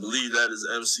 And I believe that is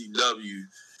MCW.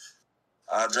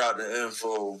 I dropped the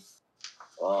info.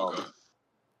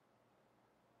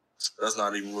 That's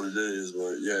not even what it is,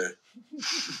 but yeah.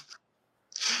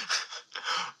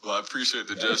 Well, I appreciate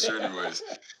the gesture anyways.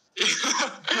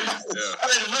 I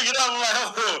didn't look it up. I'm like,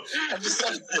 oh, I just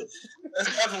said it.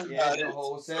 That's definitely not the it.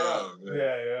 whole setup.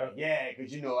 Yeah,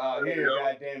 because you know, out here,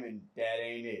 goddamn it, that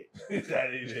ain't it.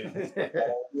 That ain't it.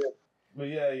 But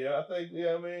I think,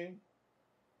 I mean,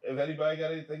 if anybody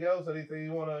got anything else, anything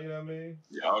you want to, you know what I mean?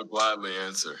 Yeah, I would gladly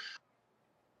answer.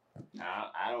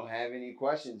 I don't have any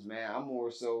questions, man. I'm more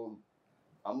so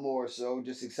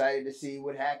just excited to see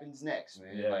what happens next,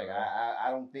 man. Yeah, like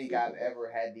I don't think I've ever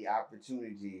had the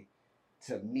opportunity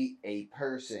to meet a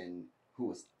person who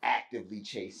was actively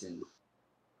chasing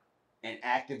and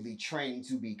actively trained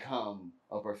to become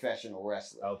a professional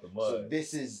wrestler. Out the mud. So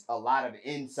this is a lot of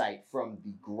insight from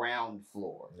the ground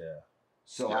floor. Yeah.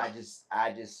 So I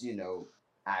just, you know,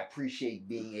 I appreciate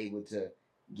being able to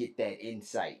get that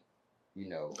insight, you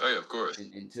know. Oh yeah, of course.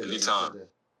 Into Anytime.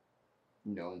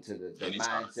 Into the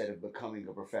mindset of becoming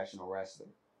a professional wrestler.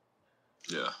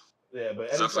 Yeah. Yeah,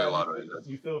 but anytime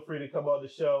you feel free to come on the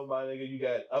show, my nigga. You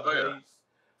got updates. Oh, yeah.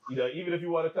 You know, even if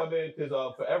you want to come in, because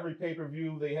for every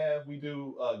pay-per-view they have, we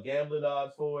do gambling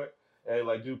odds for it and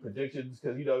like do predictions.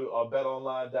 Because you know, on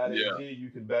betonline.ag, you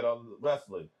can bet on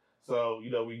wrestling. So you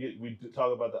know, we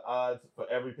talk about the odds for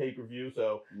every pay-per-view.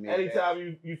 So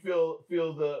anytime you feel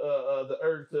the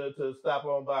urge to stop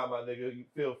on by, my nigga, you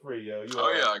feel free, yo.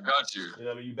 I got you. You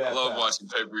know what I mean? I love watching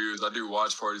pay-per-views. I do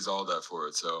watch parties, all that for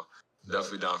it. So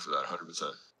Definitely down for that,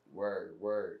 100%.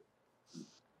 Word.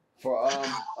 For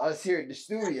us here at the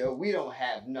studio, we don't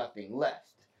have nothing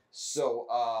left. So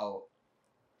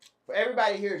for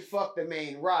everybody here at Fuck the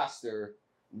Main Roster,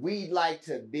 we'd like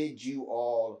to bid you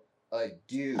all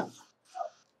adieu.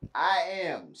 I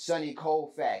am Sonny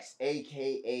Colfax,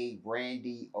 aka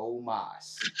Brandy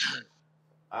Omas.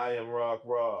 I am Rock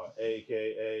Raw,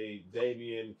 aka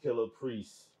Damian Killer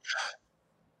Priest.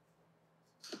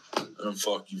 And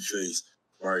fuck you face.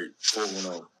 Right,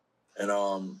 410. And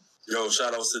yo,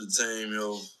 shout outs to the team,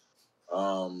 yo.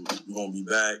 We're gonna be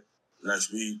back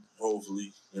next week,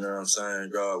 hopefully. You know what I'm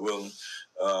saying? God willing.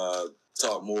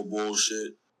 Talk more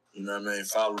bullshit. You know what I mean?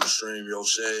 Follow the stream, yo,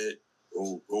 share it.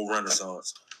 Go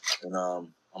Renaissance. And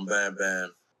I'm Bam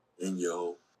Bam in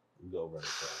yo. Go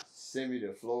Renaissance. Simmy,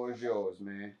 the floor is yours,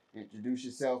 man. Introduce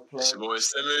yourself, plug. It's your boy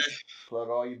Simmy. Plug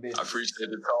all your business. I appreciate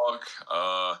the talk.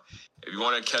 If you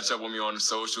want to catch up with me on the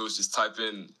socials, just type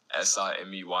in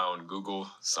SIMEY on Google.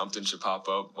 Something should pop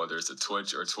up, whether it's a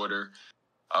Twitch or Twitter.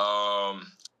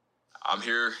 I'm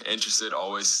here, interested,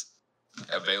 always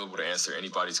available to answer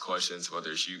anybody's questions,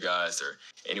 whether it's you guys or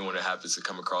anyone that happens to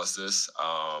come across this.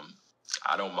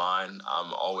 I don't mind.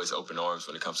 I'm always open arms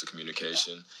when it comes to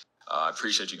communication. I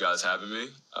appreciate you guys having me.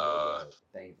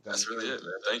 That's really it,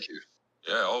 man. Thank you.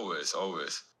 Yeah, always.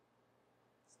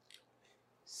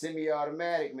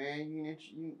 Semi-automatic, man. You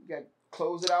got to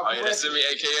close it out correctly. Oh, yeah, that's Simi,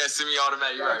 a.k.a.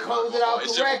 Semi-automatic. You're right. Close it out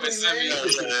correctly, man.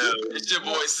 It's your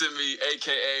boy Simi,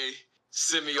 a.k.a.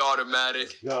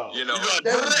 Semi-automatic. Go. You know.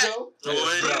 There we go.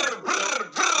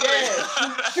 Yeah.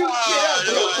 Shoot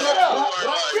shit up.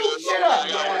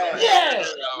 Yeah.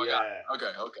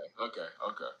 Okay.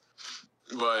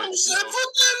 But I'm saying, put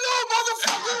that little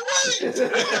motherfucker away.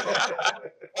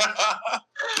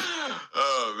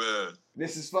 oh man.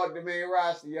 This is Fuck the Main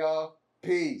Roster, y'all.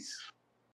 Peace.